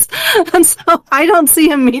was his, and so I don't see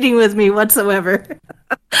him meeting with me whatsoever.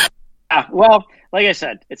 Well, like I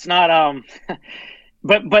said, it's not.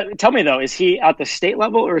 But tell me though, is he at the state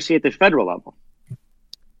level or is he at the federal level?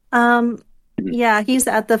 Yeah, he's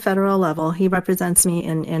at the federal level. He represents me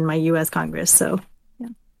in my U.S. Congress. So, yeah.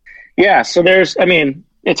 Yeah. So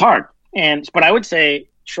it's hard, but I would say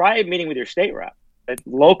try meeting with your state rep at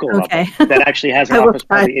local level that actually has an office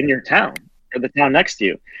probably in your town or the town next to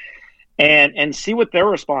you, and see what their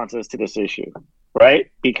response is to this issue,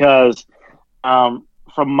 right? Because I'll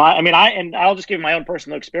just give my own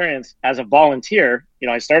personal experience as a volunteer.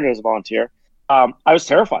 I started as a volunteer. I was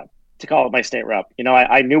terrified to call my state rep.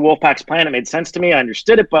 I knew Wolfpack's plan. It made sense to me. I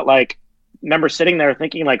understood it, but remember sitting there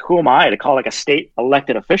thinking who am I to call a state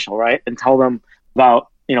elected official, right? And tell them about,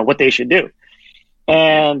 what they should do.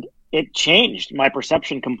 And it changed my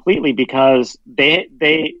perception completely because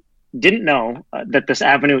they didn't know that this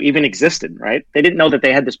avenue even existed, right? They didn't know that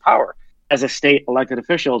they had this power as a state elected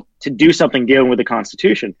official to do something dealing with the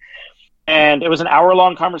Constitution. And it was an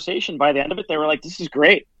hour-long conversation. By the end of it, they were like, this is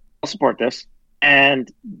great. I'll support this. And,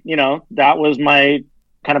 that was my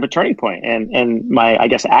kind of a turning point and my, I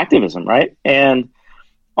guess, activism, right? And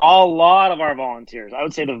a lot of our volunteers, I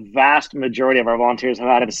would say the vast majority of our volunteers have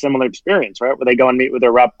had a similar experience, right? Where they go and meet with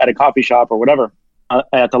their rep at a coffee shop or whatever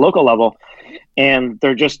at the local level. And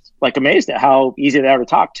they're just amazed at how easy they are to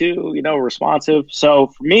talk to, responsive. So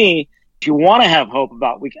for me, if you want to have hope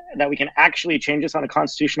about that we can actually change this on a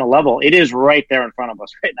constitutional level, it is right there in front of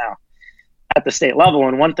us right now at the state level.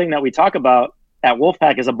 And one thing that we talk about at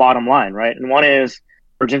Wolfpack is a bottom line, right? And one is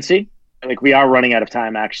urgency. We are running out of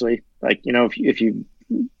time, actually.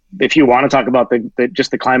 If you want to talk about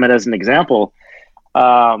the climate as an example,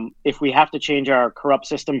 if we have to change our corrupt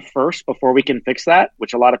system first before we can fix that,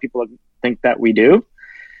 which a lot of people think that we do,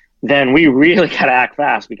 then we really got to act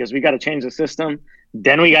fast because we got to change the system.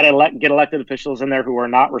 Then we got to get elected officials in there who are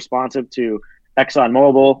not responsive to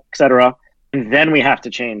ExxonMobil, et cetera. And then we have to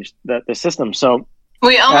change the system. So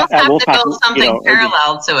we almost have to build something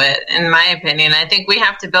parallel to it, in my opinion. I think we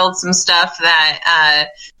have to build some stuff that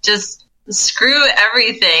just screw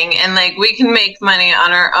everything and we can make money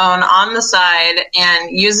on our own on the side and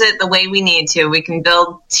use it the way we need to. We can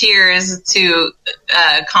build tiers to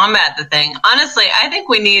combat the thing. Honestly, I think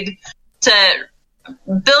we need to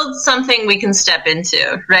build something we can step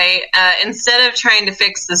into, right? Instead of trying to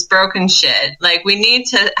fix this broken shit, we need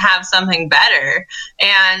to have something better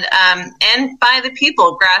and by the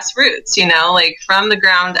people, grassroots, from the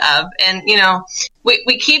ground up. And,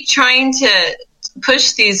 we keep trying to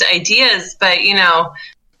push these ideas, but,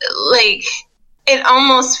 it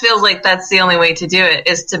almost feels like that's the only way to do it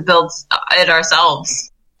is to build it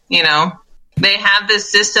ourselves, They have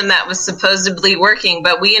this system that was supposedly working,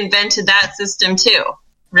 but we invented that system too,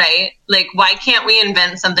 right? Why can't we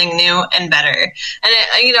invent something new and better? And,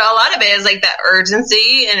 a lot of it is that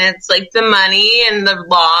urgency and it's the money and the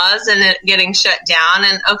laws and it getting shut down.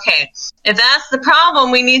 And okay, if that's the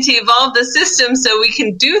problem, we need to evolve the system so we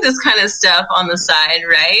can do this kind of stuff on the side,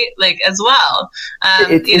 right? As well.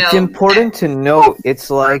 It's important to note,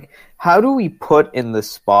 it's how do we put in the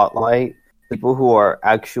spotlight people who are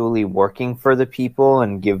actually working for the people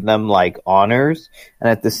and give them honors, and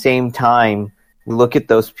at the same time look at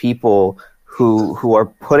those people who are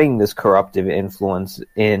putting this corruptive influence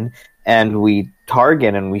in, and we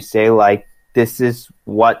target and we say this is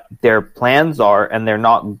what their plans are and they're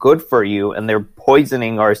not good for you and they're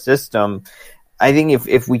poisoning our system. I think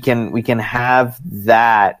if we can have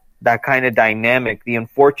that kind of dynamic, the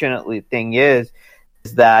unfortunate thing is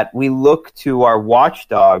that we look to our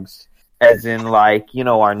watchdogs as in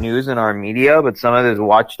our news and our media, but some of those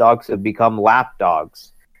watchdogs have become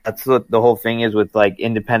lapdogs. That's what the whole thing is with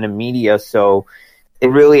independent media. So it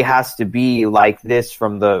really has to be this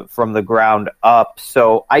from the ground up.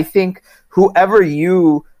 So I think whoever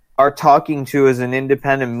you are talking to as an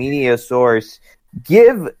independent media source,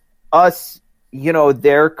 give us,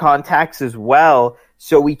 their contacts as well,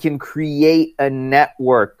 so we can create a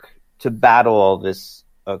network to battle all this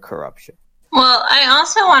corruption. Well, I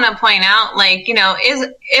also want to point out,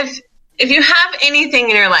 if you have anything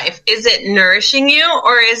in your life, is it nourishing you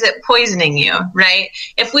or is it poisoning you, right?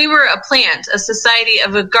 If we were a plant, a society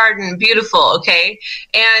of a garden, beautiful, okay,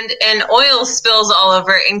 and oil spills all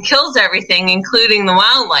over and kills everything, including the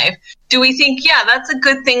wildlife, do we think, yeah, that's a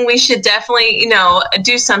good thing, we should definitely,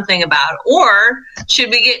 do something about? Or should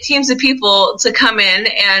we get teams of people to come in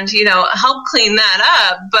and, help clean that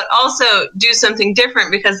up, but also do something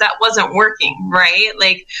different because that wasn't working, right?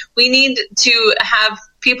 Like, we need to have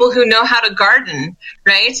people who know how to garden,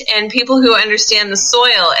 right? And people who understand the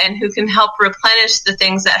soil and who can help replenish the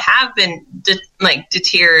things that have been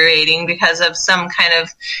deteriorating because of some kind of,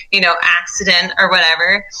 accident or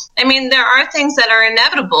whatever. I mean, there are things that are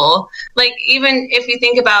inevitable. Like, even if you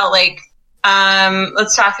think about,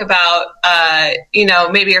 let's talk about,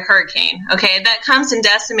 maybe a hurricane, okay? That comes and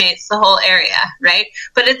decimates the whole area, right?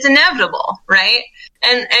 But it's inevitable, right?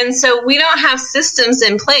 And so we don't have systems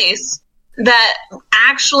in place that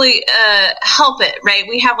actually help it, right?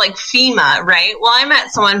 We have like FEMA, right? Well, I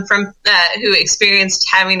met someone from who experienced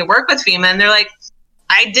having to work with FEMA, and they're like,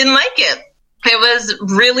 I didn't like it. It was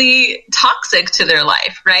really toxic to their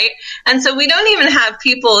life, right? And so we don't even have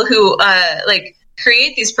people who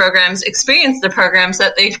create these programs experience the programs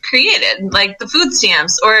that they've created, like the food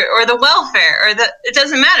stamps or the welfare, it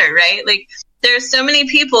doesn't matter, right? Like, there's so many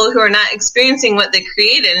people who are not experiencing what they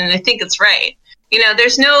created, and I think it's right.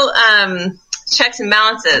 There's no checks and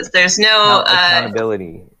balances. There's no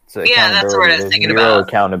accountability. That's the word I was thinking about. about.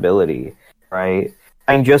 Accountability, right?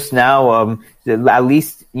 And just now, at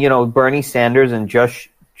least, Bernie Sanders and Josh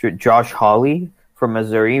Hawley from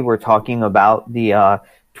Missouri were talking about the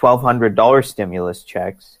 $1,200 stimulus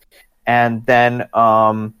checks. And then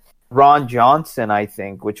Ron Johnson, I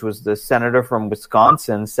think, which was the senator from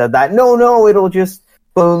Wisconsin, said that, no, it'll just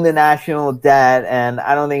boom the national debt, and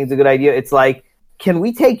I don't think it's a good idea. It's like, can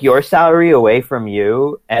we take your salary away from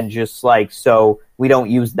you and just so we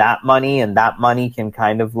don't use that money, and that money can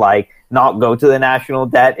kind of not go to the national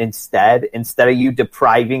debt instead of you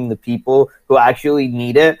depriving the people who actually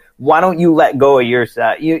need it? Why don't you let go of your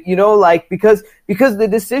salary? Because the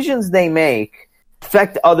decisions they make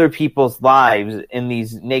affect other people's lives in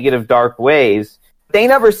these negative, dark ways. They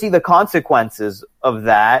never see the consequences of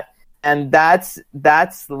that. And that's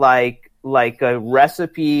like a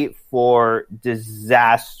recipe for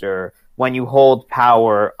disaster when you hold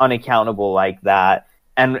power unaccountable like that,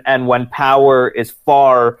 and when power is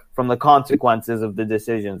far from the consequences of the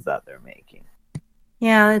decisions that they're making.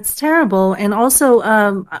 Yeah, it's terrible. And also,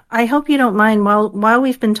 I hope you don't mind, while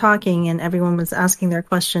we've been talking and everyone was asking their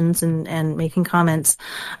questions and making comments,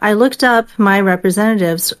 I looked up my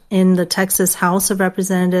representatives in the Texas House of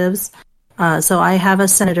Representatives. So I have a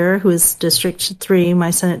senator who is District 3,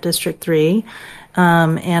 my Senate District 3,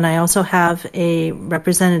 and I also have a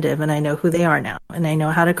representative, and I know who they are now, and I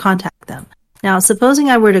know how to contact them. Now, supposing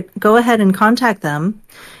I were to go ahead and contact them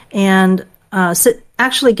and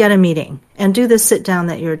actually get a meeting and do this sit down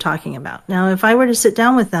that you're talking about. Now, if I were to sit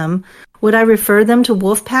down with them, would I refer them to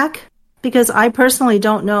Wolfpack? Because I personally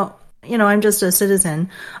don't know, I'm just a citizen.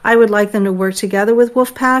 I would like them to work together with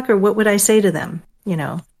Wolfpack, or what would I say to them,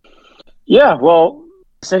 Yeah, well,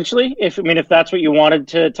 essentially, if that's what you wanted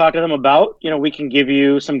to talk to them about, we can give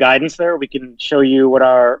you some guidance there. We can show you what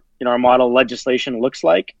our model legislation looks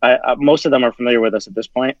like. Most of them are familiar with us at this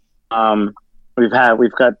point. We've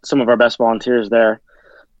got some of our best volunteers there,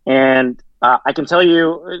 and I can tell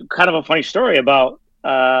you kind of a funny story about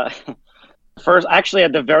the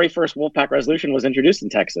very first Wolfpack resolution was introduced in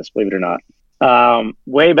Texas, believe it or not,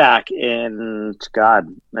 way back in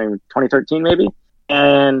 2013 maybe,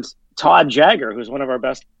 and Todd Jagger, who's one of our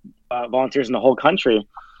best volunteers in the whole country,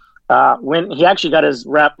 when he actually got his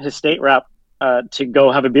state rep to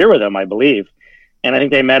go have a beer with him, I believe. And I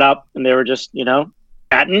think they met up and they were just,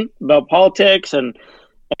 chatting about politics. And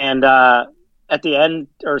at the end,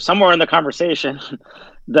 or somewhere in the conversation,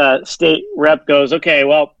 the state rep goes, okay,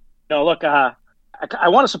 well, look, I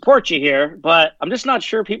want to support you here, but I'm just not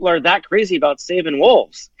sure people are that crazy about saving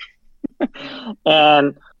wolves.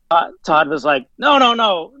 And Todd was like,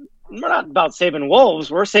 no. We're not about saving wolves.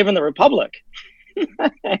 We're saving the Republic. And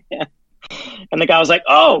the guy was like,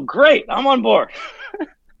 oh, great. I'm on board.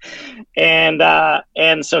 And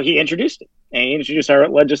so he introduced it. And he introduced our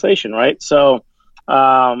legislation, right? So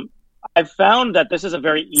I've found that this is a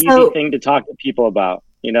very easy thing to talk to people about.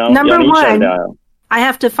 Number one, I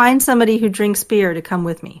have to find somebody who drinks beer to come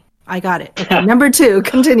with me. I got it. Okay. Number two,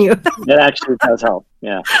 continue. It actually does help.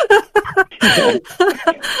 Yeah.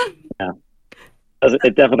 Yeah.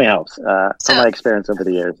 It definitely helps from my experience over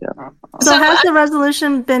the years. Yeah. So has the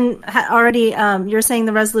resolution been already? You're saying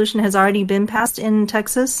the resolution has already been passed in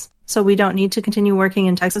Texas, so we don't need to continue working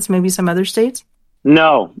in Texas. Maybe some other states.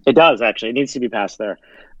 No, it does actually. It needs to be passed there.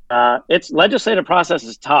 Its legislative process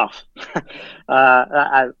is tough.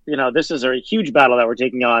 This is a huge battle that we're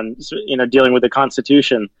taking on. Dealing with the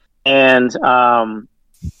Constitution, and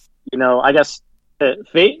I guess to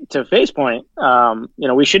Faye's point,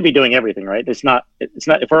 we should be doing everything, right? It's not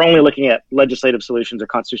if we're only looking at legislative solutions or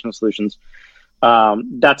constitutional solutions,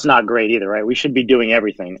 that's not great either, right? We should be doing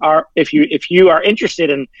everything. If you are interested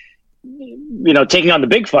in, taking on the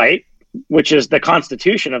big fight, which is the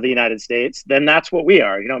Constitution of the United States, then that's what we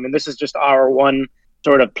are. This is just our one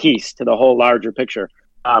sort of piece to the whole larger picture.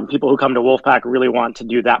 People who come to Wolfpack really want to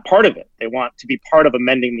do that part of it. They want to be part of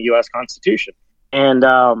amending the U.S. Constitution. And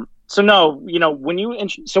so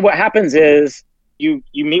what happens is you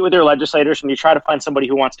meet with your legislators and you try to find somebody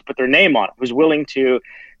who wants to put their name on it, who's willing to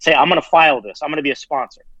say, I'm going to file this. I'm going to be a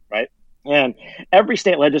sponsor, right? And every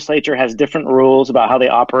state legislature has different rules about how they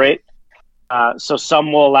operate. So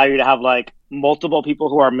some will allow you to have like multiple people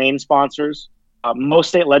who are main sponsors. Most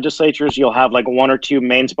state legislatures, you'll have like one or two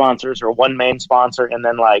main sponsors or one main sponsor and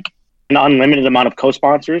then like an unlimited amount of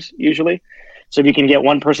co-sponsors usually. So if you can get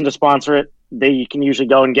one person to sponsor it, you can usually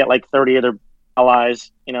go and get like 30 other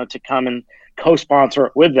allies, to come and co-sponsor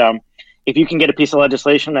it with them. If you can get a piece of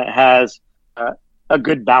legislation that has a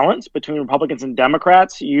good balance between Republicans and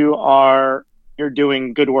Democrats, you're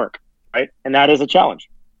doing good work, right? And that is a challenge.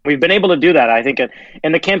 We've been able to do that. I think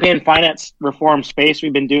in the campaign finance reform space,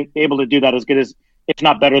 we've been able to do that as good as, if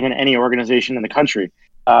not better than any organization in the country.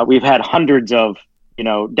 We've had hundreds of,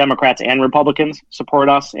 Democrats and Republicans support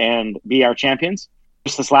us and be our champions.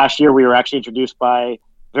 Just this last year, we were actually introduced by a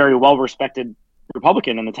very well-respected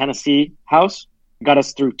Republican in the Tennessee House. Got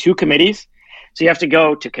us through 2 committees. So you have to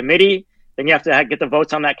go to committee, then you have to get the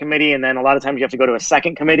votes on that committee, and then a lot of times you have to go to a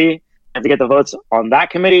second committee. You have to get the votes on that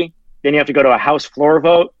committee. Then you have to go to a House floor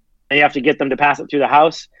vote, and you have to get them to pass it through the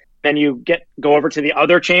House. Then you go over to the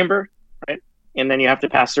other chamber, right? And then you have to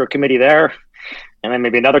pass through a committee there, and then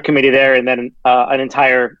maybe another committee there, and then an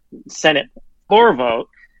entire Senate floor vote.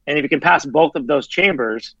 And if you can pass both of those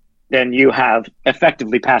chambers, then you have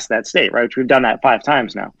effectively passed that state, right? Which we've done that 5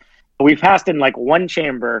 times now. We've passed in like one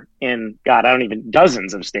chamber in,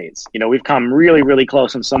 dozens of states. We've come really, really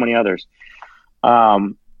close in so many others.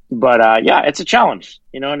 But it's a challenge,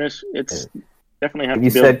 and it's definitely have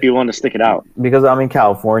to be willing to stick it out. Because I'm in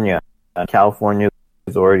California. California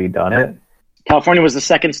has already done it. California was the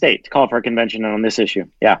second state to call for a convention on this issue.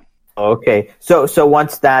 Yeah. Okay. So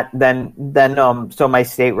once that, then so my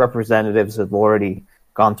state representatives have already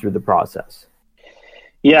gone through the process.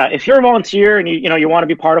 Yeah. If you're a volunteer and you want to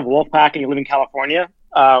be part of Wolfpack and you live in California,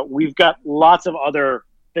 we've got lots of other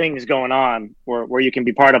things going on where you can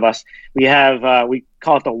be part of us. We have we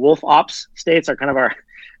call it the Wolf Ops states, are kind of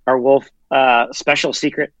our Wolf special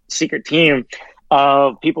secret team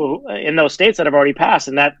of people in those states that have already passed,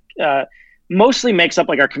 and that mostly makes up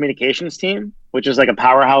like our communications team, which is like a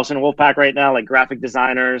powerhouse in Wolfpack right now, like graphic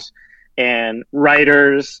designers and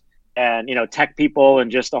writers and tech people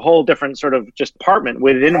and just a whole different sort of just department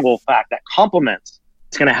within Wolfpack that complements.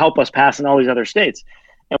 It's going to help us pass in all these other states,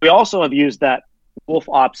 and we also have used that Wolf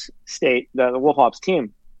Ops state, the Wolf Ops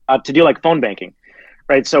team, to do like phone banking,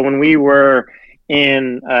 right? So when we were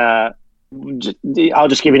in, I'll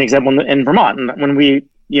just give you an example in Vermont. And when we,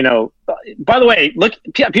 by the way,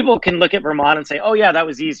 people can look at Vermont and say, oh yeah, that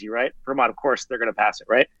was easy, right? Vermont, of course, they're going to pass it,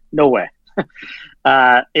 right? No way.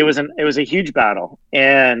 It was a huge battle.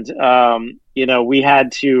 And, we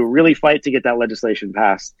had to really fight to get that legislation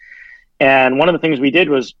passed. And one of the things we did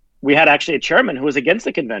was we had actually a chairman who was against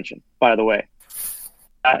the convention, by the way.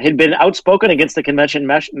 Had been outspoken against the convention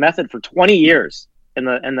method for 20 years in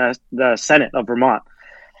the Senate of Vermont.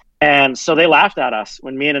 And so they laughed at us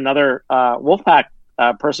when me and another Wolfpack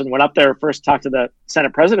person went up there first, talked to the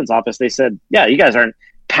Senate president's office. They said, yeah, you guys aren't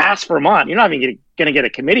past Vermont. You're not even going to get a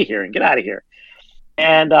committee hearing. Get out of here.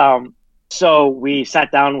 And so we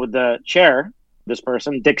sat down with the chair, this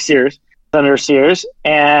person, Senator Sears,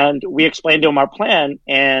 and we explained to him our plan.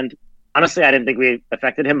 And honestly, I didn't think we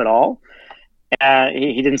affected him at all.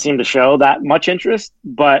 He didn't seem to show that much interest,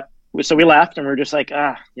 so we left and we were just like,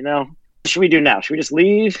 what should we do now? Should we just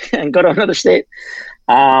leave and go to another state?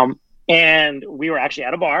 And we were actually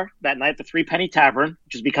at a bar that night, the 3 Penny Tavern,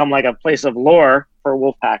 which has become like a place of lore for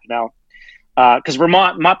Wolfpack now. Because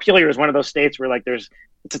Montpelier is one of those states where like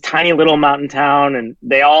it's a tiny little mountain town, and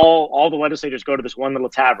all the legislators go to this one little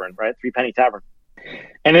tavern, right? 3 Penny Tavern.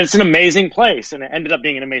 And it's an amazing place, and it ended up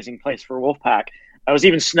being an amazing place for Wolfpack. I was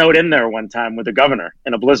even snowed in there one time with the governor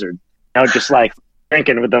in a blizzard. Just like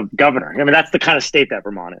drinking with the governor. I mean, that's the kind of state that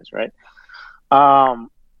Vermont is, right?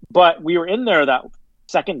 But we were in there that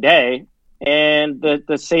second day, and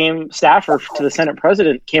the same staffer to the Senate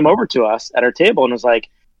president came over to us at our table and was like,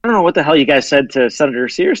 I don't know what the hell you guys said to Senator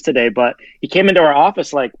Sears today, but he came into our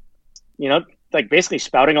office like basically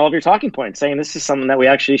spouting all of your talking points, saying this is something that we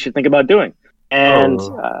actually should think about doing. And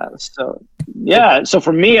so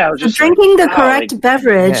for me, I was just drinking like, the correct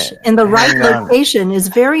beverage in the right location is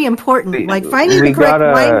very important. Like finding the correct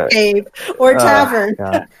wine cave or tavern.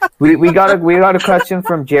 We got a question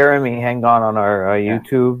from Jeremy. Hang on our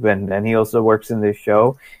YouTube, and he also works in this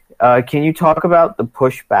show. Can you talk about the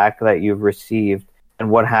pushback that you've received and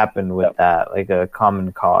what happened with that, like a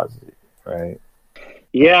common cause, right?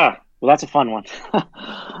 Yeah, well, that's a fun one.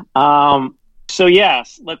 So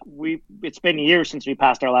yes, look, it's been years since we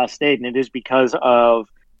passed our last state, and it is because of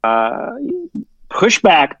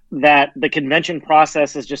pushback that the convention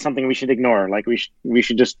process is just something we should ignore. Like we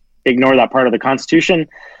should just ignore that part of the Constitution.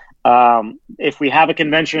 If we have a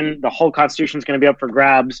convention, the whole Constitution is going to be up for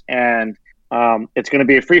grabs, and it's going to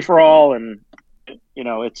be a free for all, and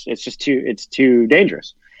it's just too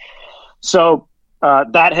dangerous. So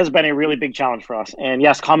that has been a really big challenge for us. And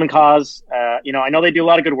yes, Common Cause. I know they do a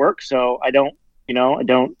lot of good work, so I don't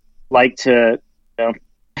like to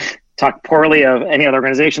talk poorly of any other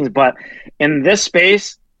organizations, but in this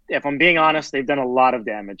space, if I'm being honest, they've done a lot of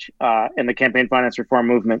damage in the campaign finance reform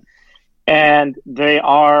movement. And they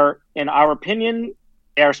are, in our opinion,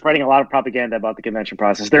 they are spreading a lot of propaganda about the convention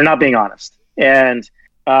process. They're not being honest. And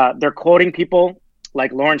they're quoting people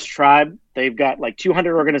like Lawrence Tribe. They've got like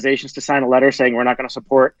 200 organizations to sign a letter saying we're not going to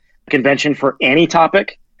support the convention for any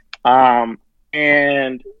topic. And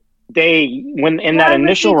when in that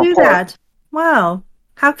initial report... That? Wow.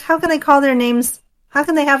 How can they call their names? How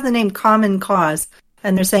can they have the name Common Cause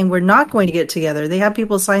and they're saying we're not going to get together? They have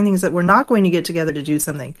people sign things that we're not going to get together to do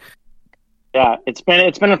something. Yeah, it's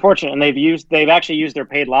been unfortunate, and they've actually used their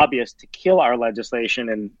paid lobbyists to kill our legislation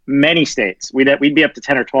in many states. We'd be up to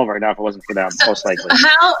 10 or 12 right now if it wasn't for them, most likely.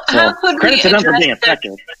 How could credit to them for being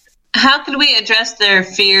effective. How could we address their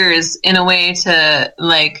fears in a way to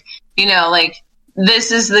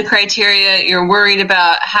this is the criteria you're worried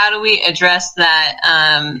about? How do we address that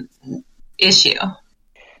issue?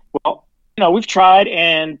 Well, we've tried,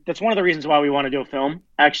 and that's one of the reasons why we want to do a film,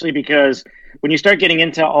 actually, because when you start getting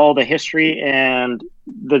into all the history and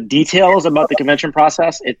the details about the convention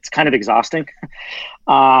process, it's kind of exhausting.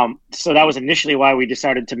 So that was initially why we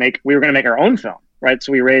decided we were going to make our own film, right?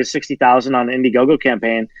 So we raised $60,000 on the Indiegogo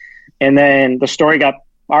campaign, and then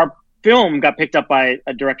our film got picked up by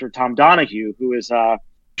a director, Tom Donahue, who is you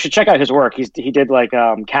should check out his work. He did like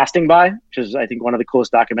Casting By, which is I think one of the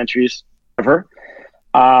coolest documentaries ever,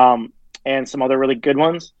 and some other really good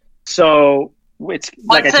ones. So it's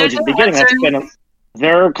like I told you at the beginning,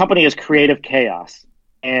 their company is Creative Chaos,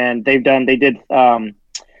 and they did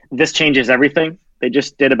This Changes Everything. They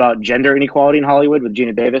just did about gender inequality in Hollywood with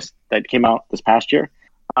Gina Davis that came out this past year,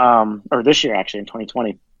 or this year actually in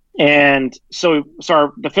 2020. And so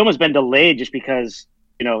the film has been delayed just because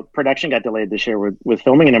production got delayed this year with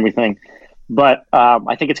filming and everything. But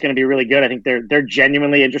I think it's going to be really good. I think they're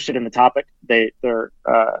genuinely interested in the topic. They've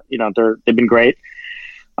been great.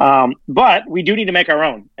 But we do need to make our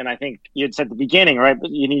own. And I think you had said at the beginning, right?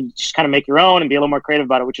 But you need to just kind of make your own and be a little more creative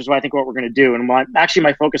about it, which is what what we're going to do. And actually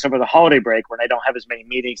my focus over the holiday break, when I don't have as many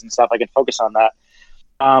meetings and stuff, I can focus on that.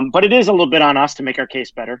 But it is a little bit on us to make our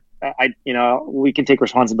case better. We can take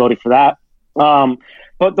responsibility for that.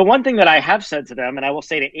 But the one thing that I have said to them, and I will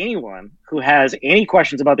say to anyone who has any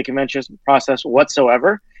questions about the convention process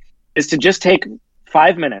whatsoever, is to just take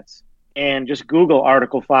 5 minutes and just Google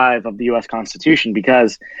Article 5 of the U.S. Constitution,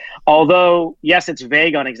 because although, yes, it's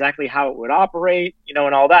vague on exactly how it would operate,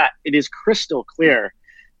 and all that, it is crystal clear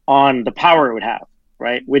on the power it would have,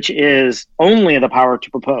 right? Which is only the power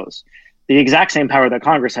to propose. The exact same power that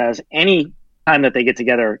Congress has any time that they get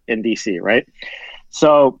together in D.C., right?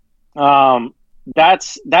 So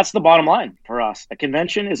that's the bottom line for us. A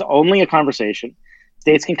convention is only a conversation.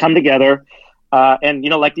 States can come together, and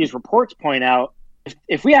like these reports point out,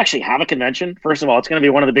 if we actually have a convention, first of all, it's going to be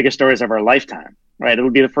one of the biggest stories of our lifetime, right? It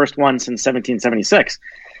would be the first one since 1776.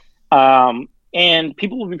 And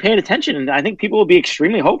people will be paying attention, and I think people will be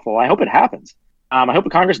extremely hopeful. I hope it happens. I hope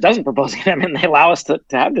the Congress doesn't propose it, and they allow us to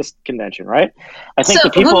have this convention, right? I think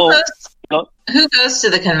the people... Who goes to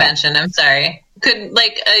the convention? I'm sorry. Could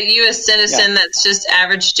a U.S. citizen that's just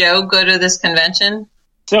average Joe go to this convention?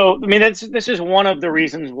 So, I mean, this is one of the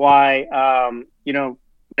reasons why,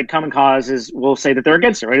 Common Cause will say that they're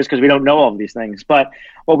against it, right? Is because we don't know all of these things. But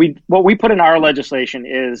what we put in our legislation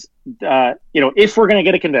is, if we're going to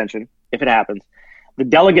get a convention, if it happens, the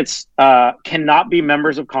delegates cannot be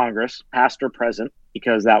members of Congress, past or present,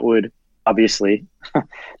 because that would obviously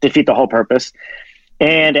defeat the whole purpose.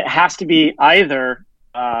 And it has to be either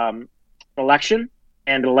election,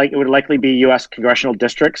 and it would likely be U.S. congressional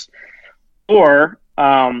districts, or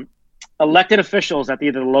elected officials at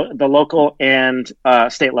either the local and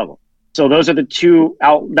state level. So those are the two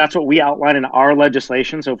out. That's what we outline in our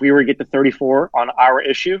legislation. So if we were to get to 34 on our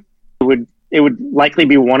issue, it would likely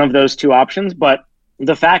be one of those two options. But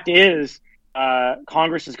the fact is,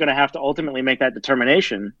 Congress is going to have to ultimately make that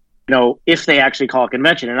determination, if they actually call a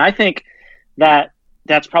convention. And I think that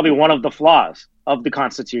that's probably one of the flaws of the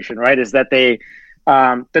Constitution, right? Is that they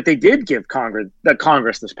did give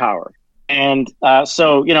Congress this power. And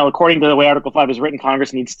so, according to the way Article 5 is written,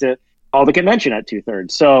 Congress needs to call the convention at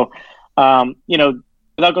 2/3. So,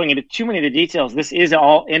 without going into too many of the details, this is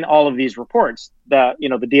all in all of these reports that, the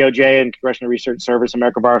DOJ and Congressional Research Service,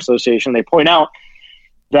 American Bar Association, they point out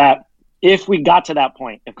that if we got to that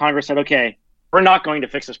point, if Congress said, okay, we're not going to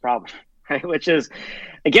fix this problem, right? Which is,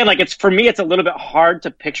 again, like for me, it's a little bit hard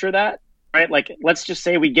to picture that, right? Like, let's just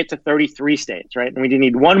say we get to 33 states, right? And we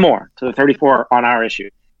need one more to the 34 on our issue.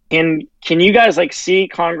 Can you guys see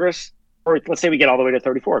Congress, or let's say we get all the way to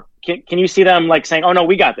 34. Can you see them saying, oh no,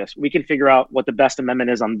 we got this. We can figure out what the best amendment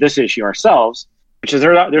is on this issue ourselves, which is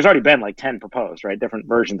there's already been 10 proposed, right? Different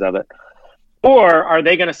versions of it. Or are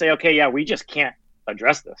they going to say, okay, yeah, we just can't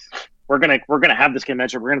address this. We're going to have this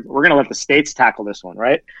convention. We're going to let the states tackle this one,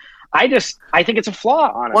 right? I think it's a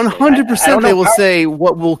flaw, honestly. 100% they will say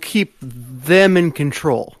what will keep them in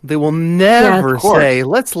control. They will never say,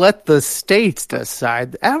 let's let the states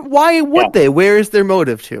decide. Why would they? Where is their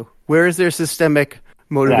motive to? Where is their systemic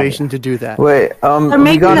motivation to do that? Wait,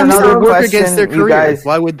 we got another work question. against their career. Guys,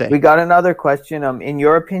 why would they? We got another question. In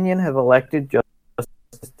your opinion, have elected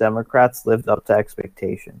Justice Democrats lived up to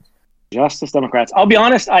expectations? Justice Democrats. I'll be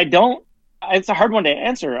honest, I don't. It's a hard one to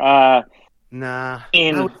answer. Nah.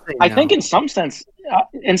 I think in some sense,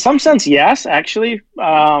 yes, actually.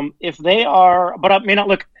 If they are, but I mean,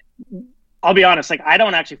 look, I'll be honest, I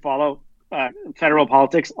don't actually follow federal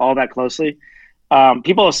politics all that closely.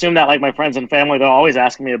 People assume that my friends and family, they're always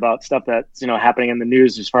asking me about stuff that's, happening in the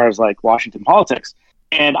news as far as Washington politics.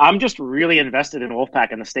 And I'm just really invested in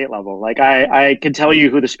Wolfpack in the state level. I can tell you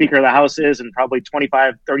who the Speaker of the House is in probably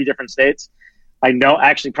 25, 30 different states. I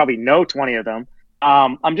probably know 20 of them.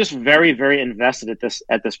 I'm just very, very invested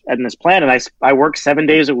in this plan. And I work 7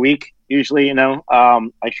 days a week, usually, I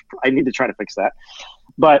need to try to fix that.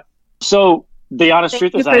 But so the honest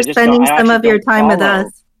truth is, for spending some of your time with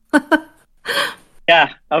us. Yeah,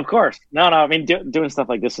 of course. No, I mean, doing stuff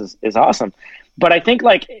like this is awesome. But I think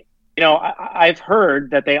I've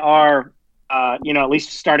heard that they are, at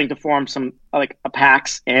least starting to form some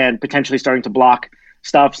PACs and potentially starting to block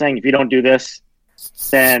stuff, saying if you don't do this,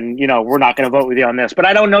 then we're not going to vote with you on this. But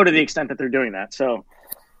I don't know to the extent that they're doing that. So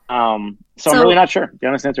I'm really not sure. The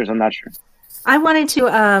honest answer is I'm not sure. I wanted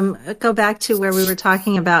to go back to where we were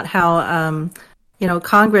talking about how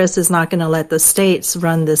Congress is not going to let the states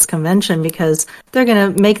run this convention because they're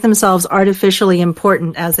going to make themselves artificially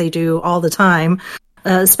important, as they do all the time,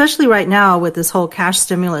 especially right now with this whole cash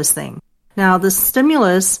stimulus thing. Now, the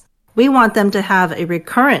stimulus, we want them to have a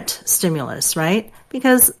recurrent stimulus, right?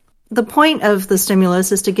 Because the point of the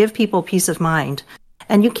stimulus is to give people peace of mind.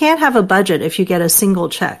 And you can't have a budget if you get a single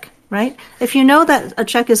check, right? If you know that a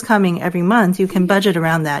check is coming every month, you can budget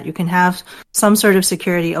around that. You can have some sort of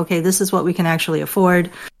security. Okay, this is what we can actually afford.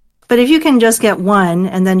 But if you can just get one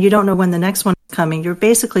and then you don't know when the next one is coming, you're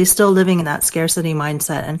basically still living in that scarcity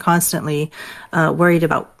mindset and constantly worried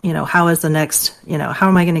about, how is the next, how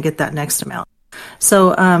am I going to get that next amount?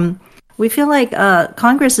 So we feel like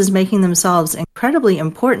Congress is making themselves incredibly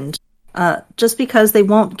important just because they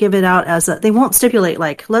won't give it out they won't stipulate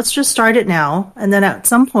let's just start it now and then at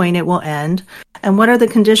some point it will end. And what are the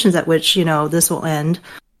conditions at which, this will end?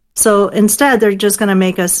 So instead, they're just going to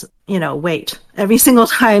make us, wait every single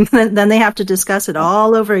time. Then they have to discuss it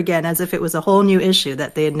all over again as if it was a whole new issue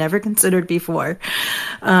that they had never considered before.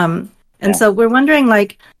 So we're wondering,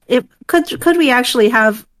 if could we actually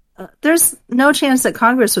have, there's no chance that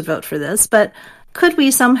Congress would vote for this, but could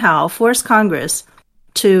we somehow force Congress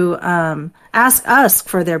to ask us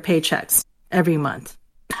for their paychecks every month?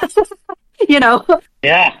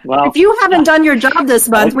 Yeah, well, if you haven't done your job this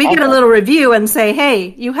month, we get a little review and say,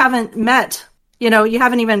 hey, you haven't met, you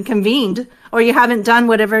haven't even convened, or you haven't done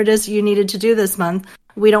whatever it is you needed to do this month.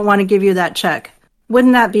 We don't want to give you that check.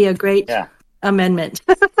 Wouldn't that be a great amendment?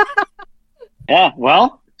 Yeah,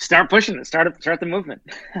 well, start pushing it. Start the movement.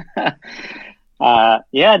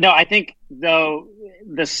 I think, though,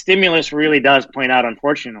 the stimulus really does point out,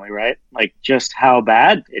 unfortunately, right? Just how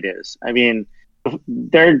bad it is. I mean,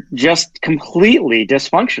 they're just completely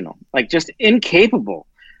dysfunctional, just incapable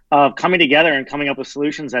of coming together and coming up with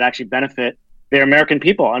solutions that actually benefit the American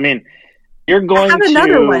people. I mean, you're going to... I have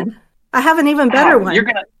another one. I have an even better one. You're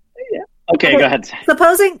going to... Okay, go ahead.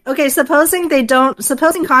 Supposing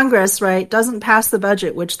Congress, right, doesn't pass the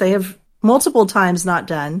budget, which they have multiple times not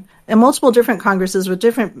done, and multiple different Congresses with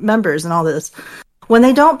different members and all this. When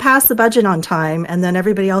they don't pass the budget on time, and then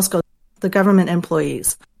everybody else goes, the government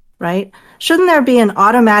employees, right? Shouldn't there be an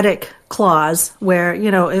automatic clause where,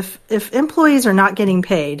 if employees are not getting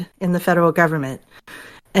paid in the federal government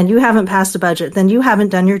and you haven't passed a budget, then you haven't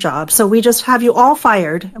done your job. So we just have you all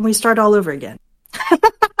fired and we start all over again.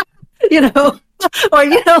 Or,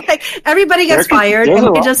 like everybody gets fired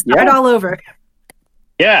and we just start all over.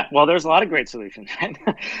 Yeah, well, there's a lot of great solutions.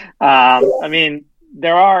 I mean,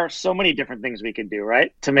 there are so many different things we could do,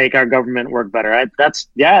 right, to make our government work better. That's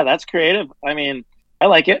creative. I mean, I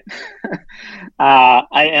like it.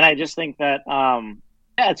 I just think that,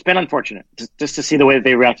 it's been unfortunate just to see the way that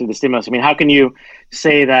they reacted to the stimulus. I mean, how can you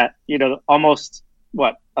say that, almost,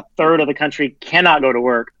 a third of the country cannot go to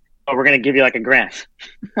work, but we're going to give you like a grant?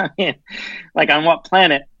 I mean, like on what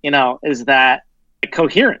planet, is that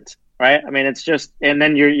coherent, right? I mean, it's just, and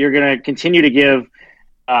then you're going to continue to give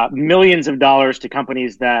millions of dollars to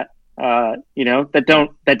companies that,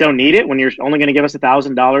 that don't need it when you're only going to give us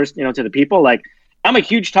 $1,000, to the people. Like, I'm a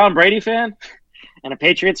huge Tom Brady fan and a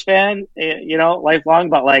Patriots fan, lifelong,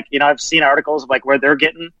 but I've seen articles of where they're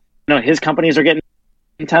getting, his companies are getting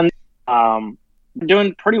tons,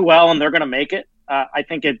 doing pretty well, and they're going to make it. I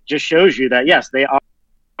think it just shows you that, yes, they are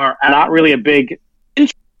not really a big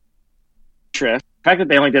interest. The fact that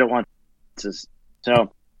they only did it once is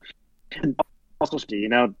so. Also,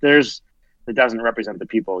 it doesn't represent the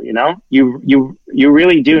people. You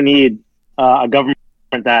really do need a government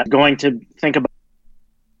that's going to think about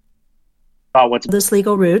what's this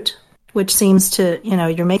legal route, which seems to,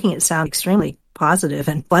 you're making it sound extremely positive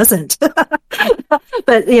and pleasant,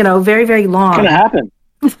 but very, very long.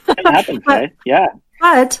 It's going to happen. Right? Yeah.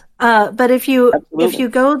 But if you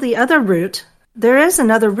go the other route, there is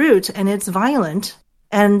another route, and it's violent.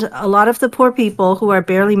 And a lot of the poor people who are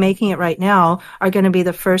barely making it right now are going to be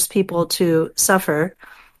the first people to suffer.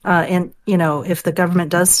 And, if the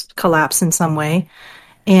government does collapse in some way.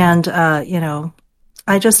 And,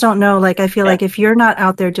 I just don't know. I feel like if you're not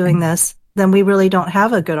out there doing this, then we really don't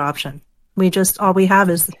have a good option. All we have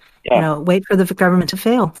is, wait for the government to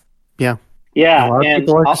fail. Yeah. Yeah. And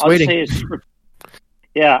I'll say,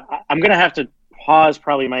 I'm going to have to pause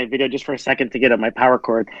probably my video just for a second to get up my power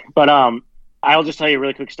cord. But, I'll just tell you a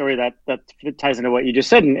really quick story that ties into what you just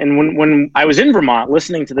said. And when I was in Vermont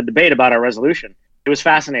listening to the debate about our resolution, it was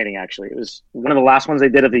fascinating, actually. It was one of the last ones they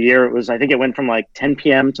did of the year. I think it went from 10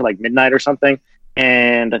 p.m. to midnight or something.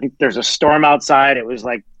 And I think there's a storm outside. It was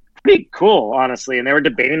pretty cool, honestly. And they were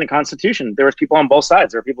debating the Constitution. There was people on both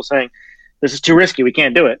sides. There were people saying, this is too risky, we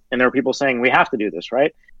can't do it. And there were people saying, we have to do this,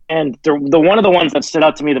 right? And the one of the ones that stood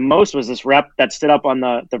out to me the most was this rep that stood up on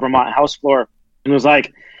the Vermont House floor and was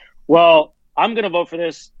like, well, I'm going to vote for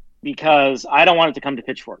this because I don't want it to come to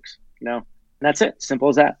pitchforks, And that's it. Simple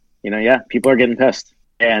as that. People are getting pissed.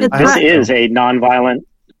 And this is a nonviolent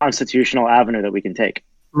constitutional avenue that we can take.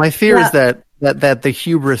 My fear is that the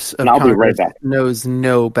hubris of Congress knows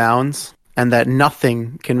no bounds, and that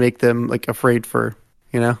nothing can make them afraid for,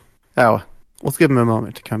 let's give them a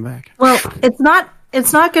moment to come back. Well,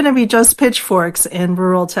 it's not going to be just pitchforks in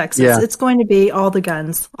rural Texas. Yeah. It's going to be all the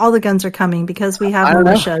guns. All the guns are coming because we have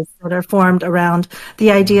militias that are formed around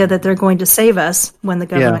the idea that they're going to save us when the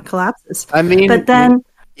government collapses. I mean, but then,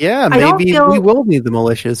 maybe we will need the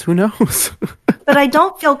militias. Who knows? But I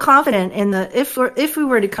don't feel confident in if we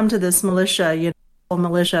were to come to this militia,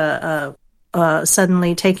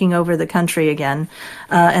 suddenly taking over the country again,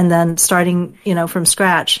 and then starting, from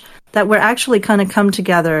scratch, that we're actually going to come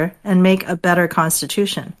together and make a better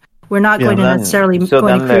constitution. We're not going to necessarily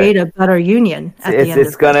create a better union at the end of it.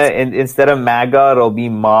 It's going to, instead of MAGA, it'll be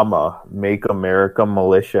MAMA, Make America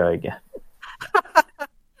Militia again.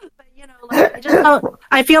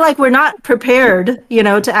 I feel like we're not prepared,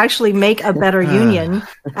 to actually make a better union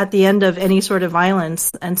at the end of any sort of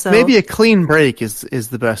violence. And so maybe a clean break is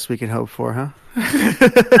the best we can hope for, huh?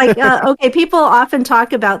 People often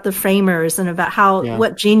talk about the framers and about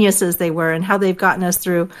what geniuses they were and how they've gotten us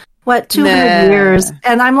through 200 years.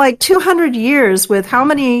 And I'm 200 years with how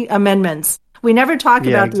many amendments? We never talk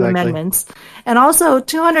about the amendments. And also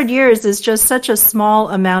 200 years is just such a small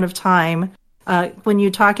amount of time. When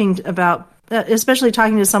you're talking about, especially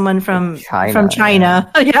talking to someone from China,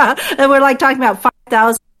 and we're talking about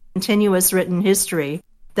 5,000 continuous written history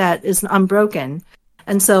that is unbroken,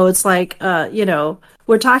 and so it's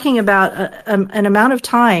we're talking about an amount of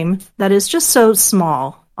time that is just so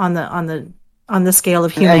small on the scale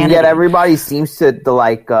of humanity. And yet everybody seems to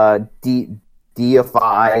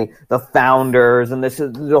deify the founders, and this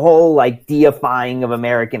is the whole like deifying of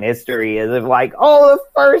American history as if like, oh, the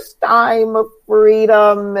first time of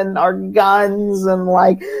freedom and our guns, and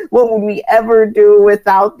like, what would we ever do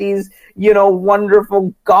without these,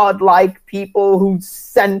 wonderful godlike people who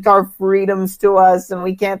sent our freedoms to us, and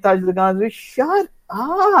we can't touch the guns. Shut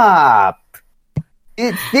up.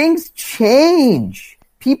 Things change.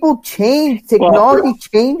 People change. Technology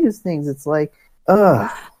changes things. It's like, ugh.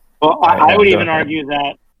 Well, I would even argue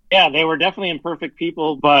that, they were definitely imperfect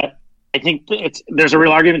people, but I think there's a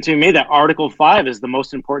real argument to be made that Article 5 is the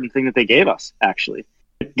most important thing that they gave us, actually.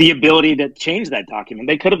 The ability to change that document.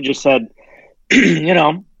 They could have just said,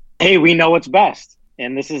 hey, we know what's best,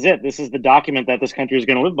 and this is it. This is the document that this country is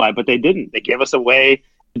going to live by, but they didn't. They gave us a way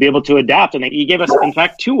to be able to adapt, and he gave us, in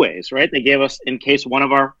fact, two ways, right? They gave us, in case one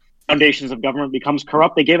of our foundations of government becomes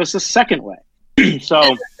corrupt, they gave us a second way.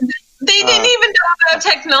 So... They didn't even know about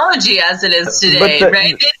technology as it is today,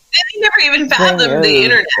 right? They never even fathomed the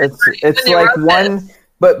internet. It's like one,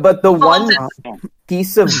 but the one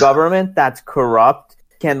piece of government that's corrupt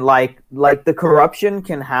can like the corruption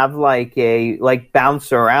can have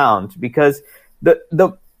bounce around, because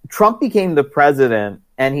the Trump became the president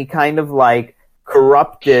and he kind of like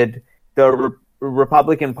corrupted the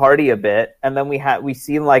Republican Party a bit, and then we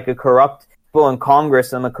see like a corrupt people in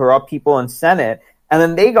Congress and the corrupt people in Senate. And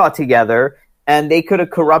then they got together and they could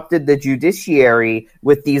have corrupted the judiciary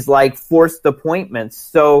with these like forced appointments.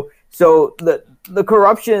 So the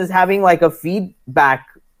corruption is having like a feedback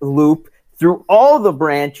loop through all the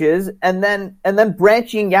branches, and then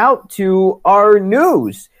branching out to our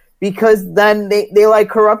news, because then they like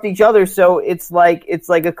corrupt each other. So it's like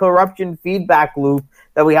a corruption feedback loop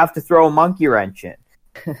that we have to throw a monkey wrench in.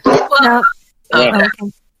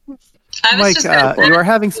 Mike, you are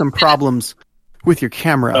having some problems with your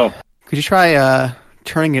camera. Oh. Could you try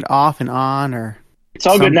turning it off and on, or it's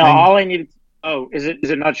all something? good now. All I need. Oh, is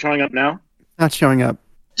it not showing up now? Not showing up.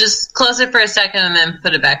 Just close it for a second and then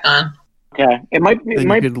put it back on. Okay, it might be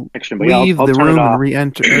connection, but leave I'll the turn room it off. and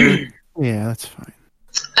re-enter. Yeah, that's fine.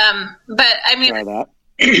 But I mean, Try that.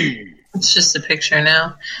 it's just a picture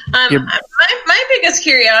now. My biggest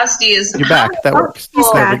curiosity is You're back. That works.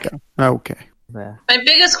 He's There back. we go. Okay. Yeah. My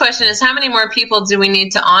biggest question is, how many more people do we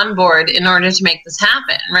need to onboard in order to make this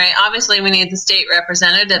happen, right? Obviously, we need the state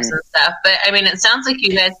representatives and stuff, but I mean, it sounds like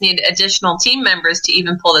you guys need additional team members to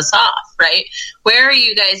even pull this off, right? Where are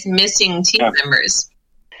you guys missing team members?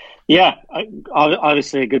 Yeah,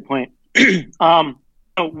 obviously a good point.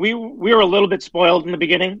 We were a little bit spoiled in the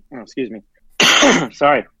beginning. Oh, excuse me.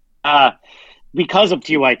 Sorry. Because of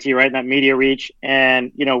TYT, right, that media reach.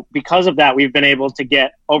 And, because of that, we've been able to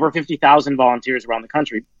get over 50,000 volunteers around the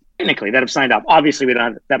country, technically, that have signed up. Obviously, we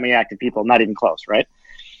don't have that many active people, not even close, right?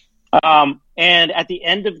 And at the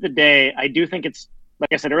end of the day, I do think it's,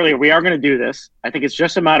 like I said earlier, we are going to do this. I think it's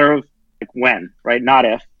just a matter of when, right, not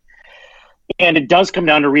if. And it does come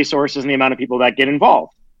down to resources and the amount of people that get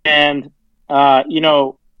involved. And,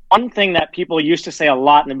 one thing that people used to say a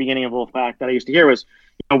lot in the beginning of Wolfpack that I used to hear was,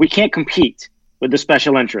 we can't compete with the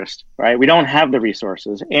special interest, right? We don't have the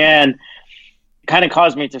resources. And it kind of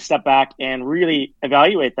caused me to step back and really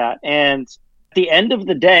evaluate that. And at the end of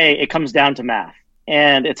the day, it comes down to math.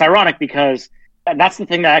 And it's ironic because that's the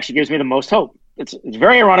thing that actually gives me the most hope. It's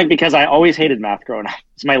very ironic because I always hated math growing up.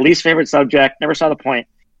 It's my least favorite subject, never saw the point.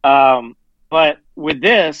 But with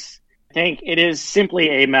this, I think it is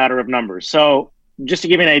simply a matter of numbers. So just to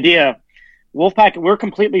give you an idea, Wolfpack, we're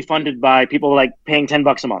completely funded by people like paying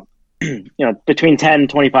 $10 a month, between $10,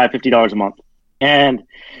 $25, $50 a month. And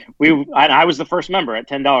I was the first member at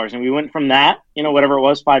 $10. And we went from that, whatever it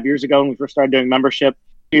was 5 years ago when we first started doing membership,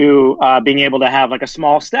 to being able to have like a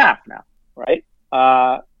small staff now, right?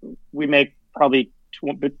 We make probably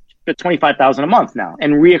 $25,000 a month now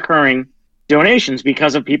and reoccurring donations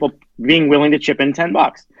because of people being willing to chip in $10.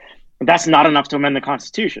 But that's not enough to amend the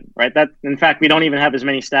Constitution, right? That, in fact, we don't even have as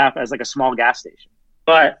many staff as like a small gas station.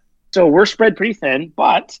 But so we're spread pretty thin,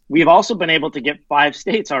 but we've also been able to get 5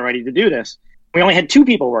 states already to do this. We only had 2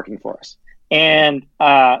 people working for us. And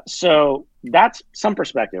so that's some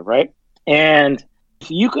perspective, right? And if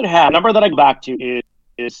you could have, a number that I go back to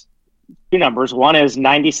is 2 numbers. One is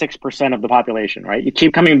 96% of the population, right? You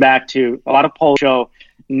keep coming back to, a lot of polls show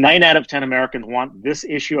 9 out of 10 Americans want this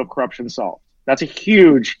issue of corruption solved. That's a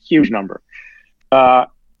huge, huge number.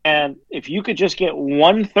 And if you could just get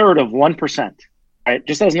 1/3 of 1%, right,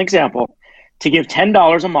 just as an example, to give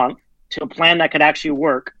 $10 a month to a plan that could actually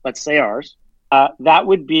work, let's say ours, that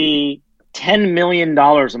would be $10 million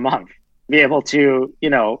a month. Be able to,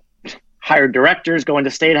 hire directors, go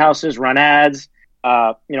into state houses, run ads,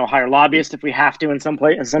 hire lobbyists if we have to in some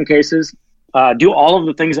cases. do all of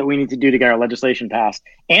the things that we need to do to get our legislation passed,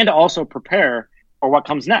 and also prepare for what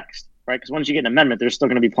comes next, right? Because once you get an amendment, there's still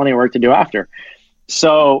going to be plenty of work to do after.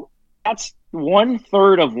 So that's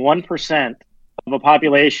 1/3 of 1% of a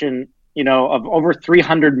population, of over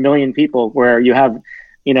 300 million people, where you have,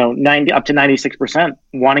 90 up to 96%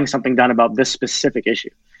 wanting something done about this specific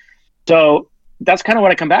issue. So that's kind of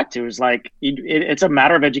what I come back to, is like, it's a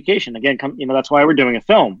matter of education. Again, that's why we're doing a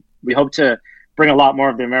film. We hope to bring a lot more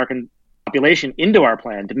of the American population into our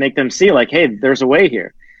plan to make them see, like, hey, there's a way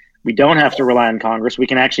here. We don't have to rely on Congress. We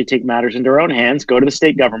can actually take matters into our own hands, go to the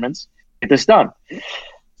state governments, get this done.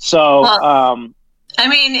 So,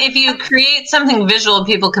 if you create something visual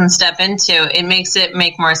people can step into, it makes it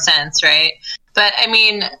make more sense, right? But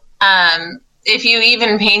if you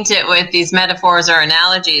even paint it with these metaphors or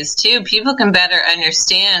analogies too, people can better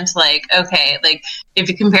understand, like, okay, like if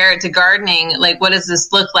you compare it to gardening, like what does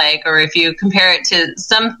this look like? Or if you compare it to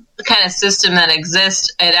some kind of system that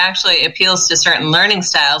exists, it actually appeals to certain learning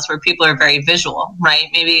styles where people are very visual, right?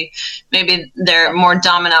 Maybe they're more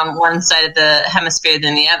dominant on one side of the hemisphere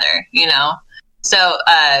than the other, So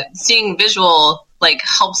seeing visual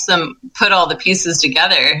helps them put all the pieces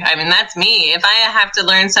together. I mean, that's me. If I have to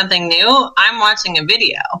learn something new, I'm watching a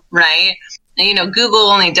video, right? And,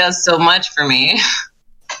 Google only does so much for me.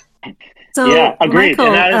 So, yeah, agreed.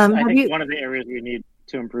 Michael, and that is, I think, one of the areas we need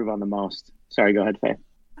to improve on the most. Sorry, go ahead, Faye.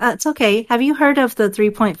 It's okay. Have you heard of the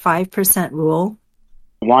 3.5% rule?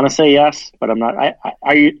 I want to say yes, but I'm not.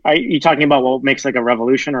 Are you talking about what makes like a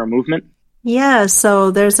revolution or a movement? Yeah,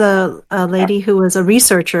 so there's a lady who was a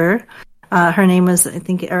researcher. Her name was, I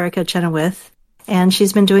think, Erica Chenoweth, and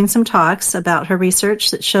she's been doing some talks about her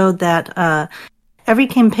research that showed that every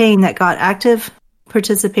campaign that got active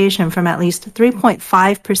participation from at least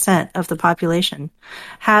 3.5% of the population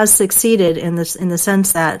has succeeded in the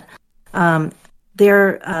sense that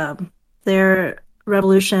their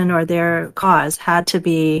revolution or their cause had to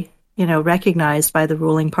be, recognized by the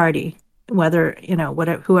ruling party. Whether,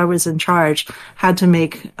 whoever was in charge had to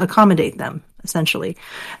accommodate them, essentially.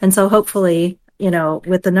 And so hopefully,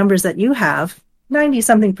 with the numbers that you have,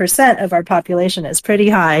 90-something% of our population is pretty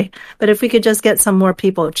high. But if we could just get some more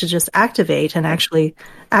people to just activate and actually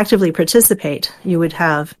actively participate, you would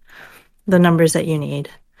have the numbers that you need.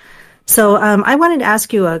 So I wanted to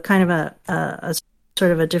ask you a kind of a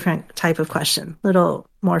sort of a different type of question, a little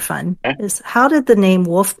more fun. Is how did the name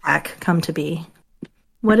Wolfpack come to be?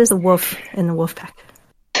 What is a wolf in the wolf pack?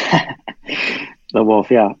 The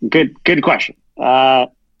wolf, yeah. Good question.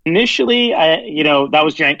 Initially, that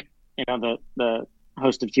was Cenk, the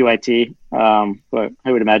host of QIT, but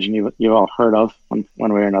I would imagine you all heard of one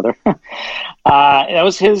way or another. That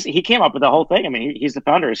was he came up with the whole thing. I mean, he's the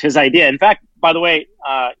founder. It's his idea. In fact, by the way,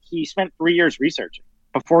 he spent 3 years researching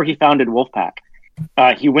before he founded Wolfpack.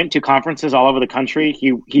 He went to conferences all over the country.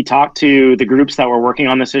 He talked to the groups that were working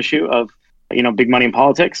on this issue of big money in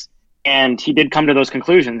politics. And he did come to those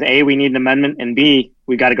conclusions. A, we need an amendment, and B,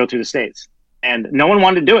 we got to go through the states. And no one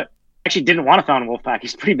wanted to do it. Actually didn't want to found Wolfpack.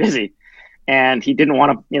 He's pretty busy. And he didn't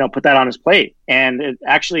want to, put that on his plate. And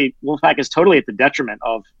Wolfpack is totally at the detriment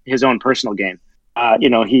of his own personal gain.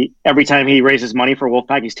 Every time he raises money for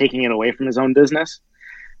Wolfpack, he's taking it away from his own business.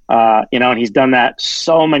 And he's done that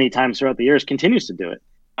so many times throughout the years, continues to do it.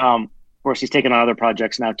 Of course, he's taken on other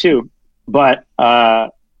projects now too. But,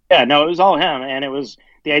 it was all him, and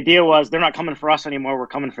the idea was they're not coming for us anymore; we're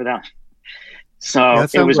coming for them. So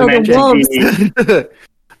it was meant to be.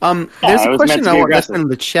 There's a question that's been in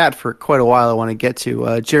the chat for quite a while. I want to get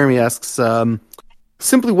to. Jeremy asks,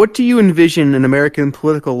 simply, what do you envision an American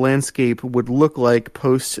political landscape would look like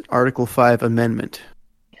post Article 5 amendment?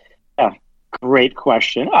 Yeah, great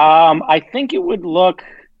question. I think it would look.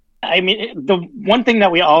 I mean, the one thing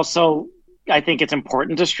that we also. I think it's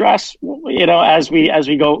important to stress, as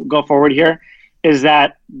we go forward here, is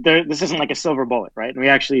that this isn't like a silver bullet, right?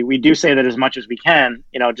 And we do say that as much as we can,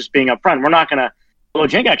 just being upfront. We're not going to. Well,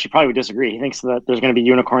 Cenk actually probably would disagree. He thinks that there's going to be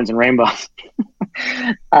unicorns and rainbows,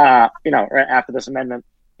 right after this amendment.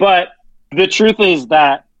 But the truth is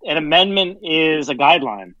that an amendment is a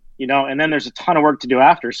guideline, and then there's a ton of work to do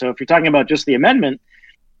after. So if you're talking about just the amendment,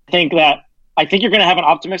 I think you're going to have an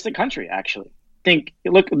optimistic country, actually.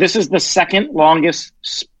 Look, this is the second longest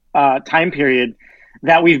time period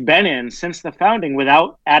that we've been in since the founding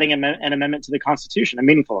without adding an amendment to the Constitution, a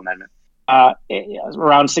meaningful amendment.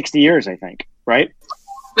 Around 60 years, I think, right?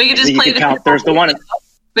 We could just play the There's the one.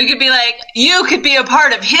 We could be like, you could be a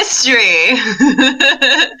part of history.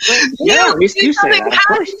 Yeah, at least you say that. Something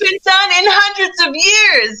hasn't been done in hundreds of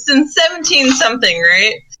years, since 17-something,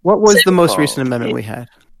 right? What was the most recent amendment we had?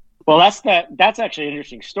 Well, that's actually an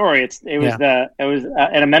interesting story. It was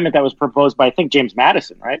an amendment that was proposed by, I think, James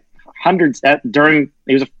Madison, right? During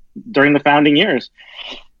the founding years,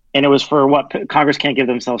 and it was for what Congress can't give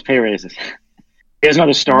themselves pay raises. Here's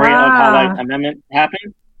another story of how that amendment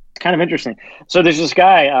happened. It's kind of interesting. So there's this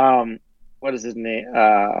guy. What is his name?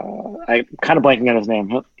 I'm kind of blanking on his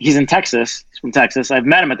name. He's in Texas. He's from Texas. I've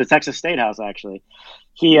met him at the Texas State House, actually.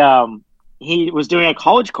 He was doing a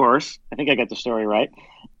college course. I think I got the story right.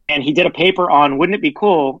 And he did a paper on, wouldn't it be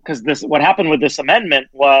cool? Because what happened with this amendment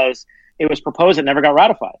was it was proposed and never got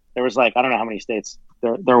ratified. There was I don't know how many states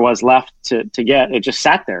there was left to get. It just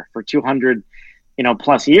sat there for 200,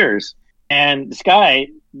 plus years. And this guy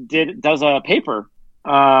does a paper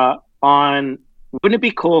on, wouldn't it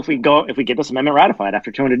be cool if we get this amendment ratified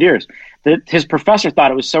after 200 years? His professor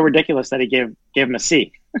thought it was so ridiculous that he gave him a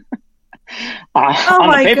C on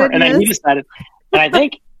the paper. Goodness. And then he decided, and I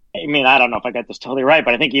think, I don't know if I got this totally right,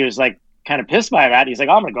 but I think he was kind of pissed by that. He's like,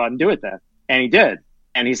 I'm going to go out and do it then. And he did.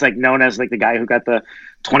 And he's known as the guy who got the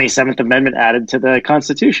 27th Amendment added to the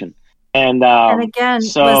Constitution. And again,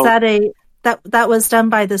 was that was done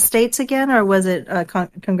by the states again, or was it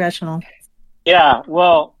congressional? Yeah,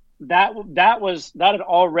 well, that had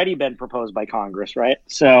already been proposed by Congress, right?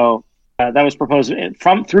 So that was proposed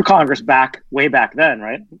through Congress way back then,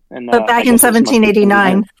 right? But back in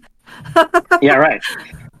 1789. Yeah, right.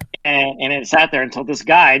 And it sat there until this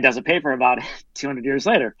guy does a paper about it 200 years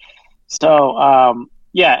later. So,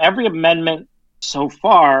 every amendment so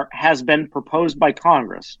far has been proposed by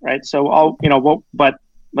Congress, right? So, but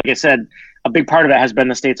like I said, a big part of it has been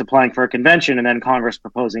the states applying for a convention and then Congress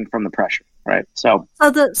proposing from the pressure, right? So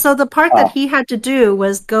the part that he had to do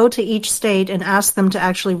was go to each state and ask them to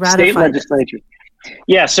actually ratify state legislature.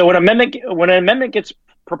 Yeah. So when an amendment gets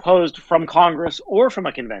proposed from Congress or from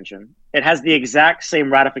a convention, it has the exact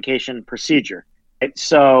same ratification procedure. Right?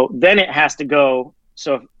 So then it has to go.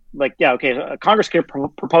 So Congress could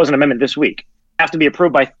propose an amendment this week. It has to be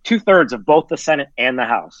approved by 2/3 of both the Senate and the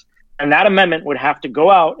House. And that amendment would have to go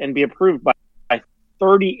out and be approved by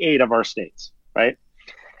 38 of our states, right?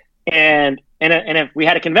 And if we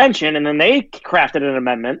had a convention and then they crafted an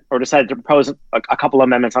amendment or decided to propose a couple of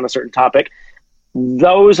amendments on a certain topic,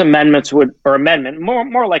 those amendments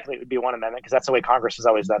more likely it would be one amendment because that's the way Congress has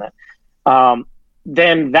always done it.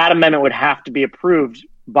 Then that amendment would have to be approved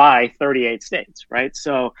by 38 states, right?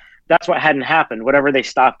 So that's what hadn't happened. Whatever they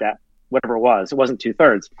stopped at, whatever it wasn't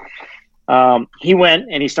 2/3. He went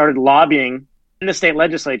and he started lobbying in the state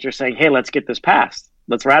legislature saying, hey, let's get this passed.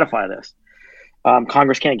 Let's ratify this.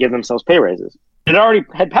 Congress can't give themselves pay raises. It already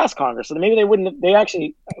had passed Congress, so maybe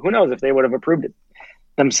who knows if they would have approved it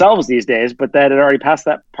themselves these days, but that had already passed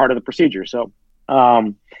that part of the procedure. So,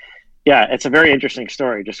 it's a very interesting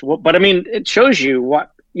story. But it shows you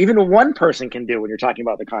what even one person can do when you're talking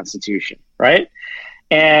about the Constitution, right?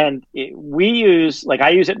 And I use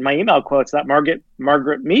it in my email quotes, that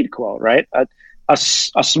Margaret Mead quote, right? A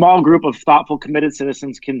small group of thoughtful, committed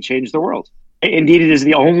citizens can change the world. Indeed, it is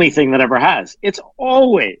the only thing that ever has. It's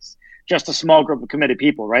always just a small group of committed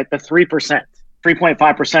people, right? The 3%,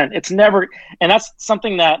 3.5%. It's never, and that's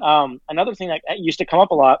something that, another thing that used to come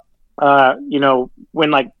up a lot,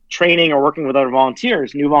 when training or working with other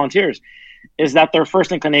volunteers, new volunteers, is that their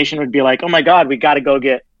first inclination would be like, oh my God, I got to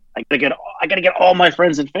get all my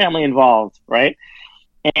friends and family involved, right?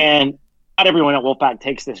 And not everyone at Wolfpack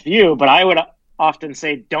takes this view, but I would often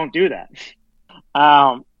say, don't do that.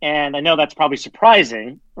 And I know that's probably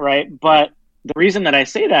surprising, right? But the reason that I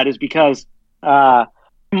say that is because, in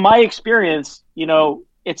my experience,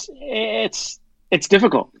 it's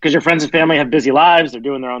difficult because your friends and family have busy lives; they're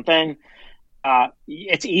doing their own thing.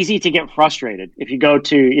 It's easy to get frustrated if you go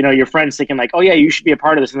to, your friends thinking like, oh yeah, you should be a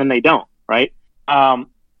part of this, and then they don't, right?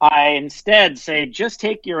 I instead say, just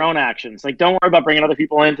take your own actions. Don't worry about bringing other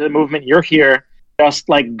people into the movement. You're here. Just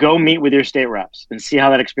go meet with your state reps and see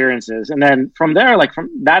how that experience is. And then from there,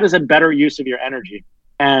 that is a better use of your energy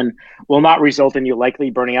and will not result in you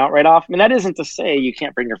likely burning out right off. That isn't to say you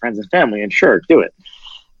can't bring your friends and family, and sure, do it.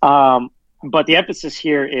 But the emphasis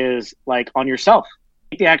here is on yourself.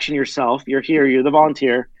 Take the action yourself. You're here. You're the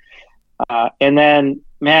volunteer. And then,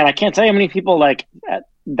 man, I can't tell you how many people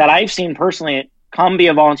that I've seen personally come be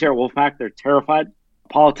a volunteer at Wolfpack. They're terrified of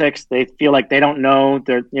politics. They feel like they don't know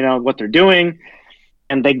what they're doing.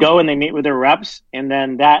 And they go and they meet with their reps, and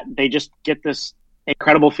then they just get this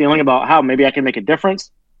incredible feeling about how maybe I can make a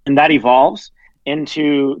difference. And that evolves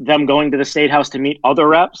into them going to the state house to meet other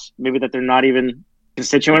reps, maybe that they're not even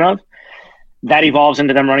constituent of. That evolves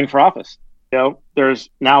into them running for office. There's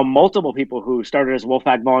now multiple people who started as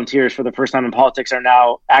Wolfpack volunteers for the first time in politics are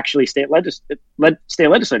now actually state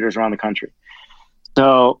legislators around the country.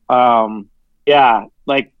 So, yeah,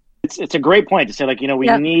 like it's a great point to say, like, we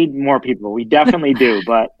need more people. We definitely do,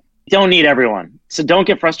 but we don't need everyone. So don't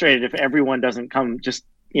get frustrated if everyone doesn't come. Just,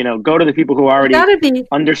 go to the people who already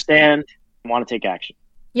understand and want to take action.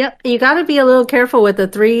 Yep, you got to be a little careful with the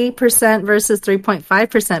 3% versus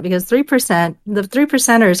 3.5% because 3%, the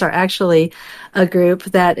 3%ers are actually a group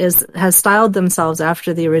that has styled themselves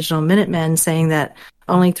after the original Minutemen, saying that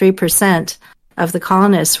only 3% of the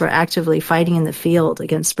colonists were actively fighting in the field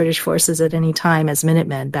against British forces at any time as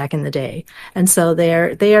Minutemen back in the day. And so they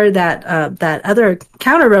are that other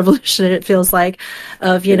counter-revolution, it feels like,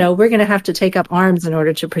 of, we're going to have to take up arms in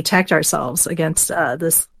order to protect ourselves against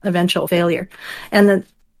this eventual failure. And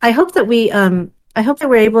I hope that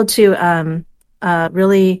we're able to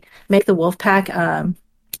really make the Wolfpack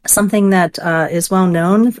something that is well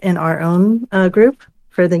known in our own group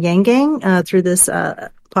for the Yang Gang through this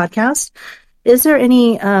podcast. Is there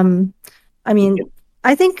any? I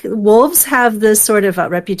think wolves have this sort of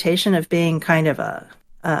reputation of being kind of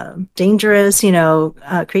dangerous,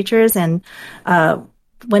 creatures, and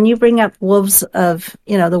when you bring up wolves of,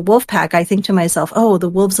 the wolf pack, I think to myself, oh, the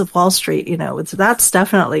wolves of Wall Street, that's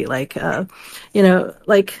definitely like,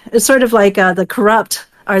 it's sort of like the corrupt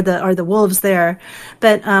are the wolves there.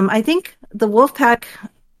 But I think the wolf pack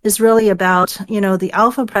is really about, the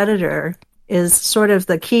alpha predator is sort of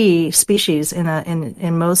the key species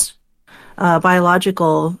in most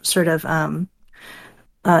biological sort of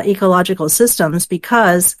ecological systems,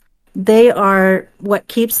 because they are what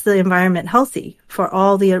keeps the environment healthy for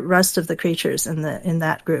all the rest of the creatures in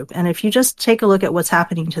that group. And if you just take a look at what's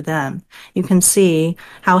happening to them, you can see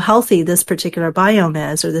how healthy this particular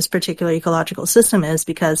biome is, or this particular ecological system is,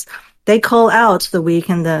 because they cull out the weak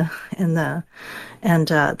and they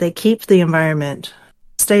keep the environment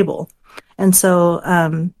stable. And so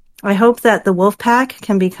I hope that the wolf pack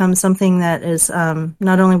can become something that is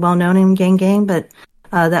not only well known in Gang Gang, but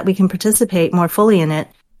that we can participate more fully in it.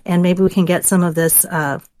 And maybe we can get some of this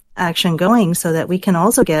action going so that we can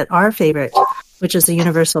also get our favorite, which is the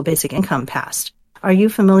universal basic income, passed. Are you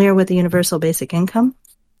familiar with the universal basic income?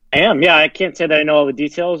 I am. Yeah, I can't say that I know all the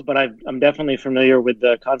details, but I'm definitely familiar with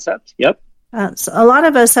the concept. Yep. So a lot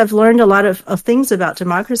of us have learned a lot of things about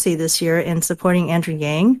democracy this year in supporting Andrew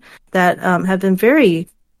Yang that have been very,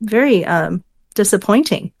 very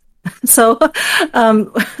disappointing. So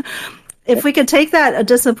if we could take that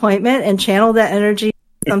disappointment and channel that energy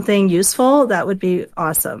something useful, that would be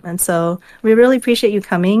awesome. And so we really appreciate you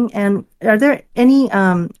coming. And are there any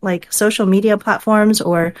like social media platforms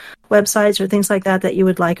or websites or things like that you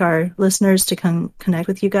would like our listeners to connect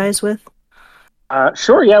with you guys with?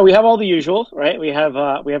 Sure. Yeah, we have all the usual, right? We have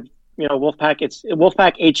Wolfpack. It's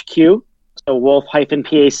Wolfpack HQ. So Wolf-PAC.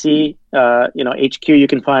 HQ. You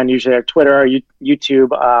can find usually our Twitter, our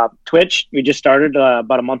YouTube, Twitch. We just started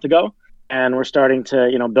about a month ago, and we're starting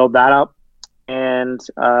to build that up. And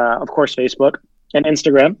of course, Facebook and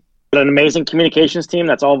Instagram. An amazing communications team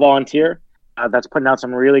that's all volunteer. That's putting out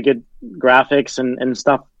some really good graphics and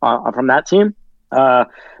stuff from that team.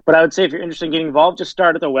 But I would say if you're interested in getting involved, just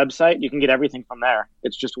start at the website. You can get everything from there.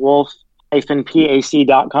 It's just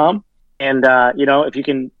wolf-pac.com. And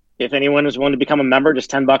if anyone is willing to become a member,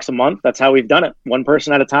 just $10 a month. That's how we've done it, one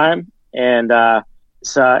person at a time. And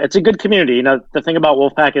it's a good community. The thing about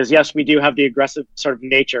Wolfpack is, yes, we do have the aggressive sort of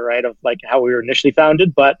nature, right, of like how we were initially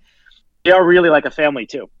founded, but they are really like a family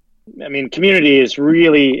too. I mean, community is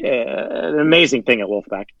really an amazing thing at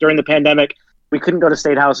Wolfpack. During the pandemic, we couldn't go to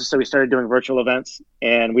state houses, so we started doing virtual events,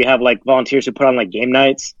 and we have like volunteers who put on like game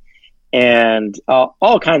nights and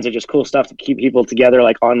all kinds of just cool stuff to keep people together,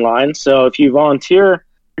 like online. So if you volunteer,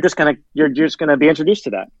 you're just gonna be introduced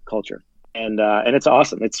to that culture, and it's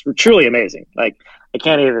awesome. It's truly amazing. Like I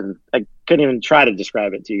couldn't even try to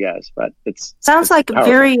describe it to you guys, but sounds like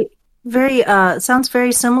powerful. sounds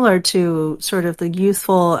very similar to sort of the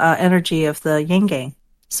youthful energy of the Yang Gang.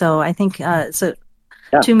 So I think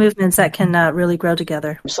two movements that can really grow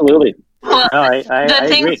together. Absolutely. Well, I the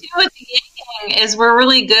thing agree. too with the Yang Gang is we're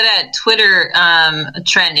really good at Twitter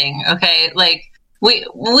trending. Okay, like we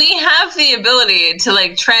have the ability to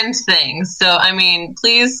like trend things. So I mean,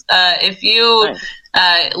 please, if you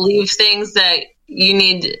leave things that you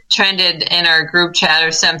need trended in our group chat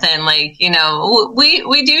or something, like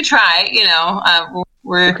we do try.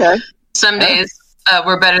 We're some days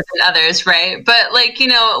we're better than others, right? But like,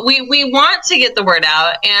 we want to get the word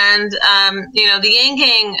out, and the Yang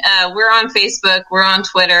Gang, we're on Facebook, we're on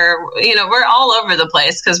Twitter, we're all over the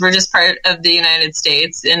place because we're just part of the United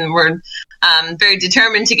States, and we're very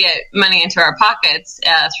determined to get money into our pockets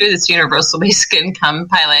through this universal basic income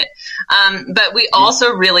pilot. But we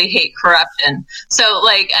also really hate corruption. So,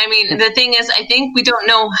 the thing is, I think we don't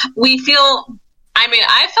know.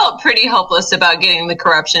 I felt pretty hopeless about getting the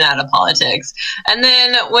corruption out of politics. And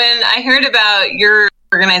then when I heard about your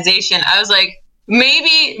organization, I was like,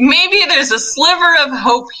 maybe there's a sliver of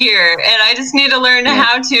hope here, and I just need to learn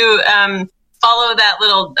how to follow that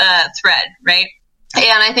little thread, right?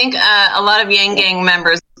 And I think a lot of Yang Gang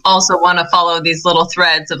members also want to follow these little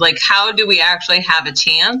threads of like, how do we actually have a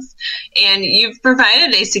chance? And you've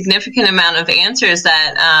provided a significant amount of answers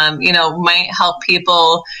that, might help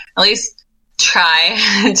people at least try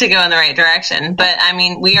to go in the right direction. But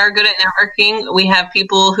we are good at networking. We have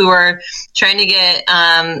people who are trying to get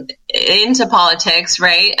into politics,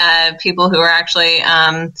 right? People who are actually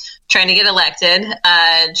trying to get elected,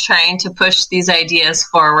 trying to push these ideas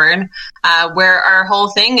forward, where our whole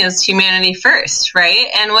thing is humanity first, right?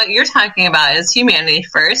 And what you're talking about is humanity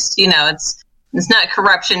first. It's not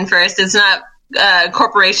corruption first. It's not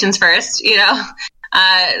corporations first.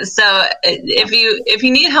 So if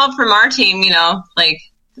you need help from our team,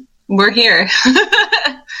 we're here.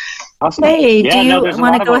 Awesome. Hey, do you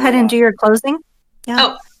want to go ahead and do your closing? Yeah.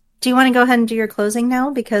 Oh. Do you want to go ahead and do your closing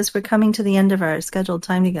now? Because we're coming to the end of our scheduled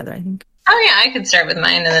time together, I think. Oh, yeah, I could start with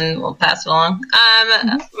mine and then we'll pass it along.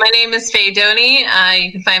 My name is Faye Doney.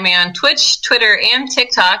 You can find me on Twitch, Twitter, and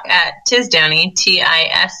TikTok at Tisdoney,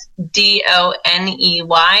 Tisdoney.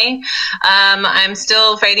 I'm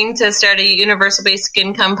still fighting to start a universal basic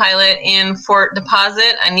income pilot in Fort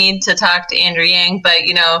Deposit. I need to talk to Andrew Yang, but,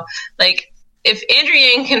 if Andrew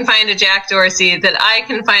Yang can find a Jack Dorsey, that I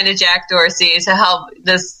can find a Jack Dorsey to help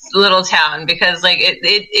this little town, because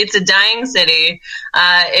it's a dying city.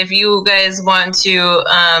 If you guys want to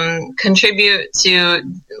contribute to,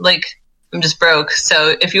 I'm just broke,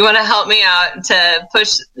 so if you want to help me out to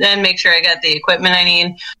push and make sure I got the equipment I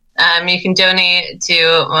need, you can donate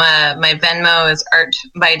to my Venmo is Art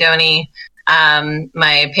by Doney.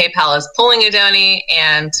 My PayPal is Pulling a Doney,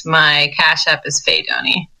 and my Cash App is Faye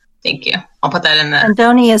Doney. Thank you. I'll put that in the... And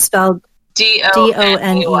Doney is spelled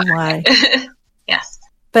D-O-N-E-Y. Yes.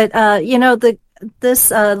 But,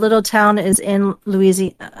 this little town is in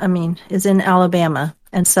is in Alabama.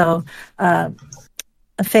 And so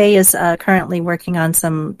Faye is currently working on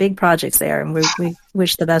some big projects there, and we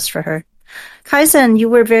wish the best for her. Kaizen, you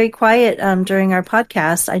were very quiet during our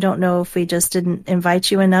podcast. I don't know if we just didn't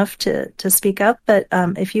invite you enough to speak up, but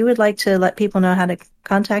if you would like to let people know how to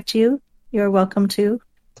contact you, you're welcome to.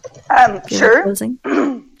 Sure. Sure.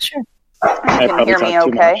 You can hear me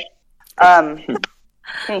okay? Can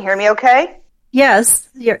you hear me okay? Yes,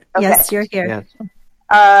 you're here.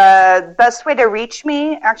 Yes. Best way to reach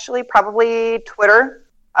me, actually, probably Twitter.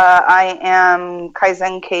 I am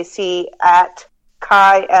Kaizen KC at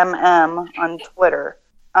KaiMM on Twitter.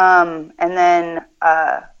 And then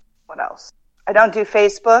what else? I don't do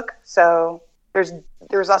Facebook, so there's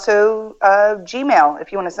also Gmail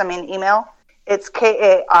if you want to send me an email. It's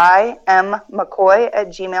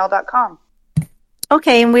KAIMMcCoy@gmail.com.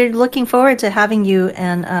 Okay, and we're looking forward to having you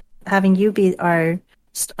and having you be our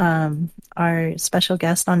special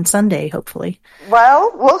guest on Sunday, hopefully.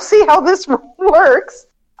 Well, we'll see how this works.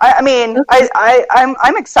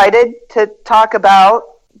 I'm excited to talk about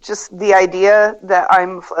just the idea that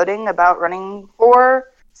I'm floating about running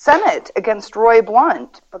for Senate against Roy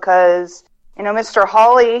Blunt, because Mr.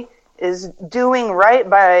 Hawley is doing right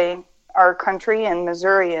by our country and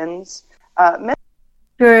Missourians.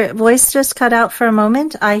 Your voice just cut out for a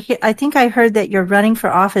moment. I think I heard that you're running for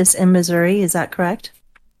office in Missouri. Is that correct?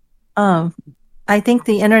 I think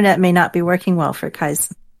the internet may not be working well for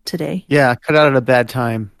Kai's today. Yeah, cut out at a bad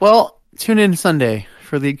time. Well, tune in Sunday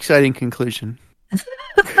for the exciting conclusion.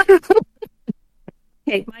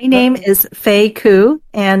 Okay, my name is Faye Koo,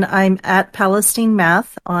 and I'm at Palestine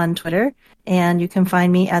Math on Twitter. And you can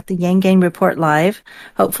find me at the Yang Gang Report Live.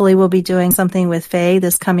 Hopefully we'll be doing something with Faye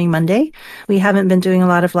this coming Monday. We haven't been doing a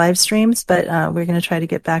lot of live streams, but we're going to try to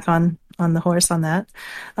get back on the horse on that.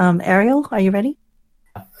 Ariel, are you ready?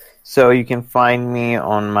 So you can find me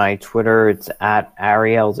on my Twitter. It's at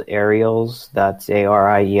Ariels. That's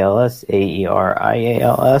ARIELS,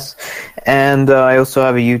 AERIALS. And I also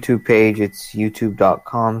have a YouTube page. It's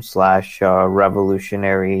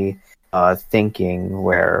youtube.com/revolutionary thinking,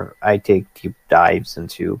 where I take deep dives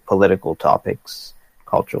into political topics,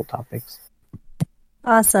 cultural topics.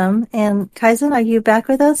 Awesome. And Kaizen, are you back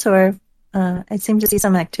with us, or? I seem to see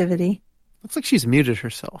some activity. Looks like she's muted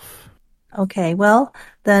herself. Okay, well,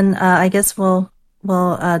 then I guess we'll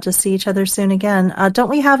just see each other soon again. Don't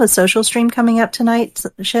we have a social stream coming up tonight,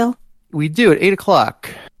 Shill? We do at 8 o'clock.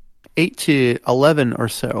 8 to 11 or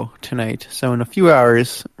so tonight. So in a few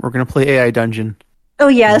hours, we're going to play AI Dungeon. Oh,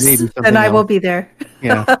 yes, Maybe something and I will else. be there.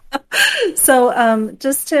 Yeah. So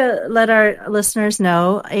just to let our listeners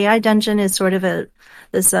know, AI Dungeon is sort of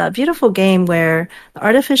this beautiful game where the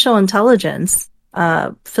artificial intelligence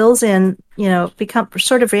fills in,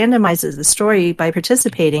 sort of randomizes the story by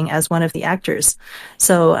participating as one of the actors.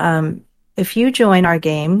 So if you join our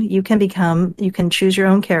game, you can choose your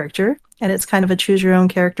own character, and it's kind of a choose your own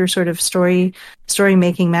character sort of story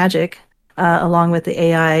making magic, along with the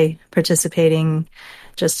AI participating,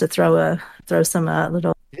 just to throw some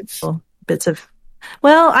little bits of.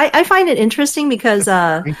 Well, I find it interesting because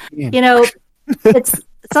it's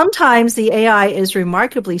sometimes the AI is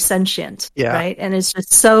remarkably sentient, right? And it's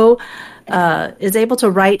just so is able to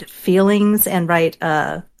write feelings and write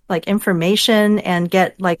like information and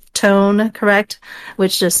get like tone correct,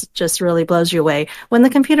 which just really blows you away. When the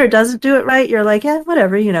computer doesn't do it right, you're like, yeah,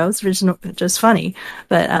 whatever, it's just funny.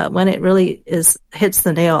 But when it really hits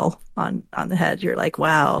the nail on the head, you're like,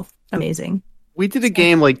 wow, amazing. We did a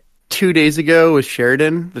game like 2 days ago with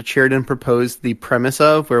Sheridan that Sheridan proposed the premise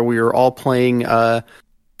of, where we were all playing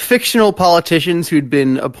fictional politicians who'd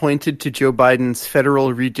been appointed to Joe Biden's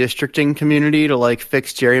federal redistricting community to like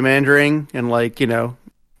fix gerrymandering and like, to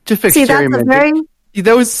fix gerrymandering.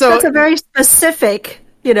 That's a very specific,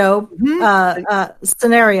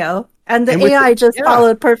 scenario. And the AI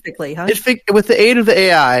followed perfectly, huh? With the aid of the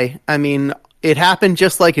AI, I mean, it happened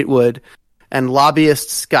just like it would. And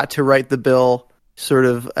lobbyists got to write the bill sort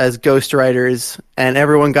of as ghostwriters, and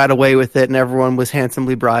everyone got away with it, and everyone was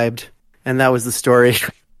handsomely bribed. And that was the story.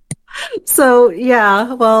 So,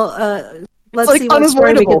 yeah, well, let's see what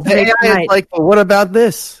story we get to make AI is like, well, what about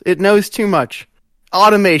this? It knows too much.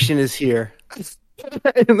 Automation is here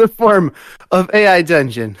in the form of AI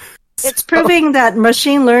Dungeon. It's proving that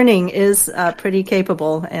machine learning is pretty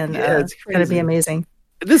capable, and it's going to be amazing.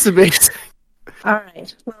 It is amazing. All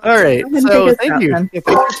right. Well, all right. So thank you. Yeah,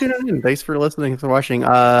 thanks for tuning in. Thanks for listening. Thanks for watching.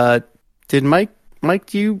 Did Mike,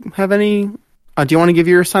 do you have any? Do you want to give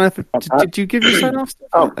your sign off? Did you give your sign off?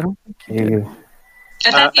 Oh, I don't think you did.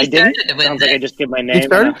 I didn't. Sounds like I just gave my name. You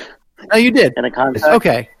started? No, you did. And a contact.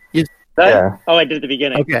 Okay. Oh, I did at the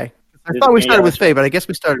beginning. Okay. I thought we started with Faye, but I guess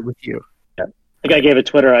we started with you. Yeah. I think I gave a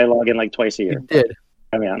Twitter. I log in like twice a year. You did.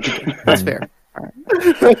 I mean, that's fair. All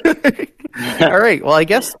right. All right. Well, I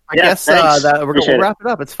guess that we'll wrap it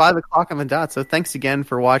up. It's 5 o'clock on the dot. So thanks again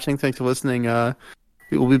for watching. Thanks for listening.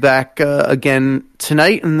 We will be back again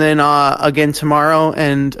tonight, and then again tomorrow,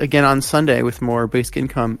 and again on Sunday with more basic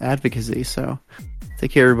income advocacy. So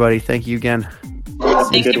take care, everybody. Thank you again.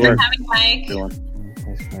 Thank you for having Mike.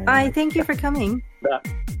 Hi, thank you for coming.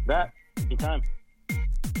 That anytime.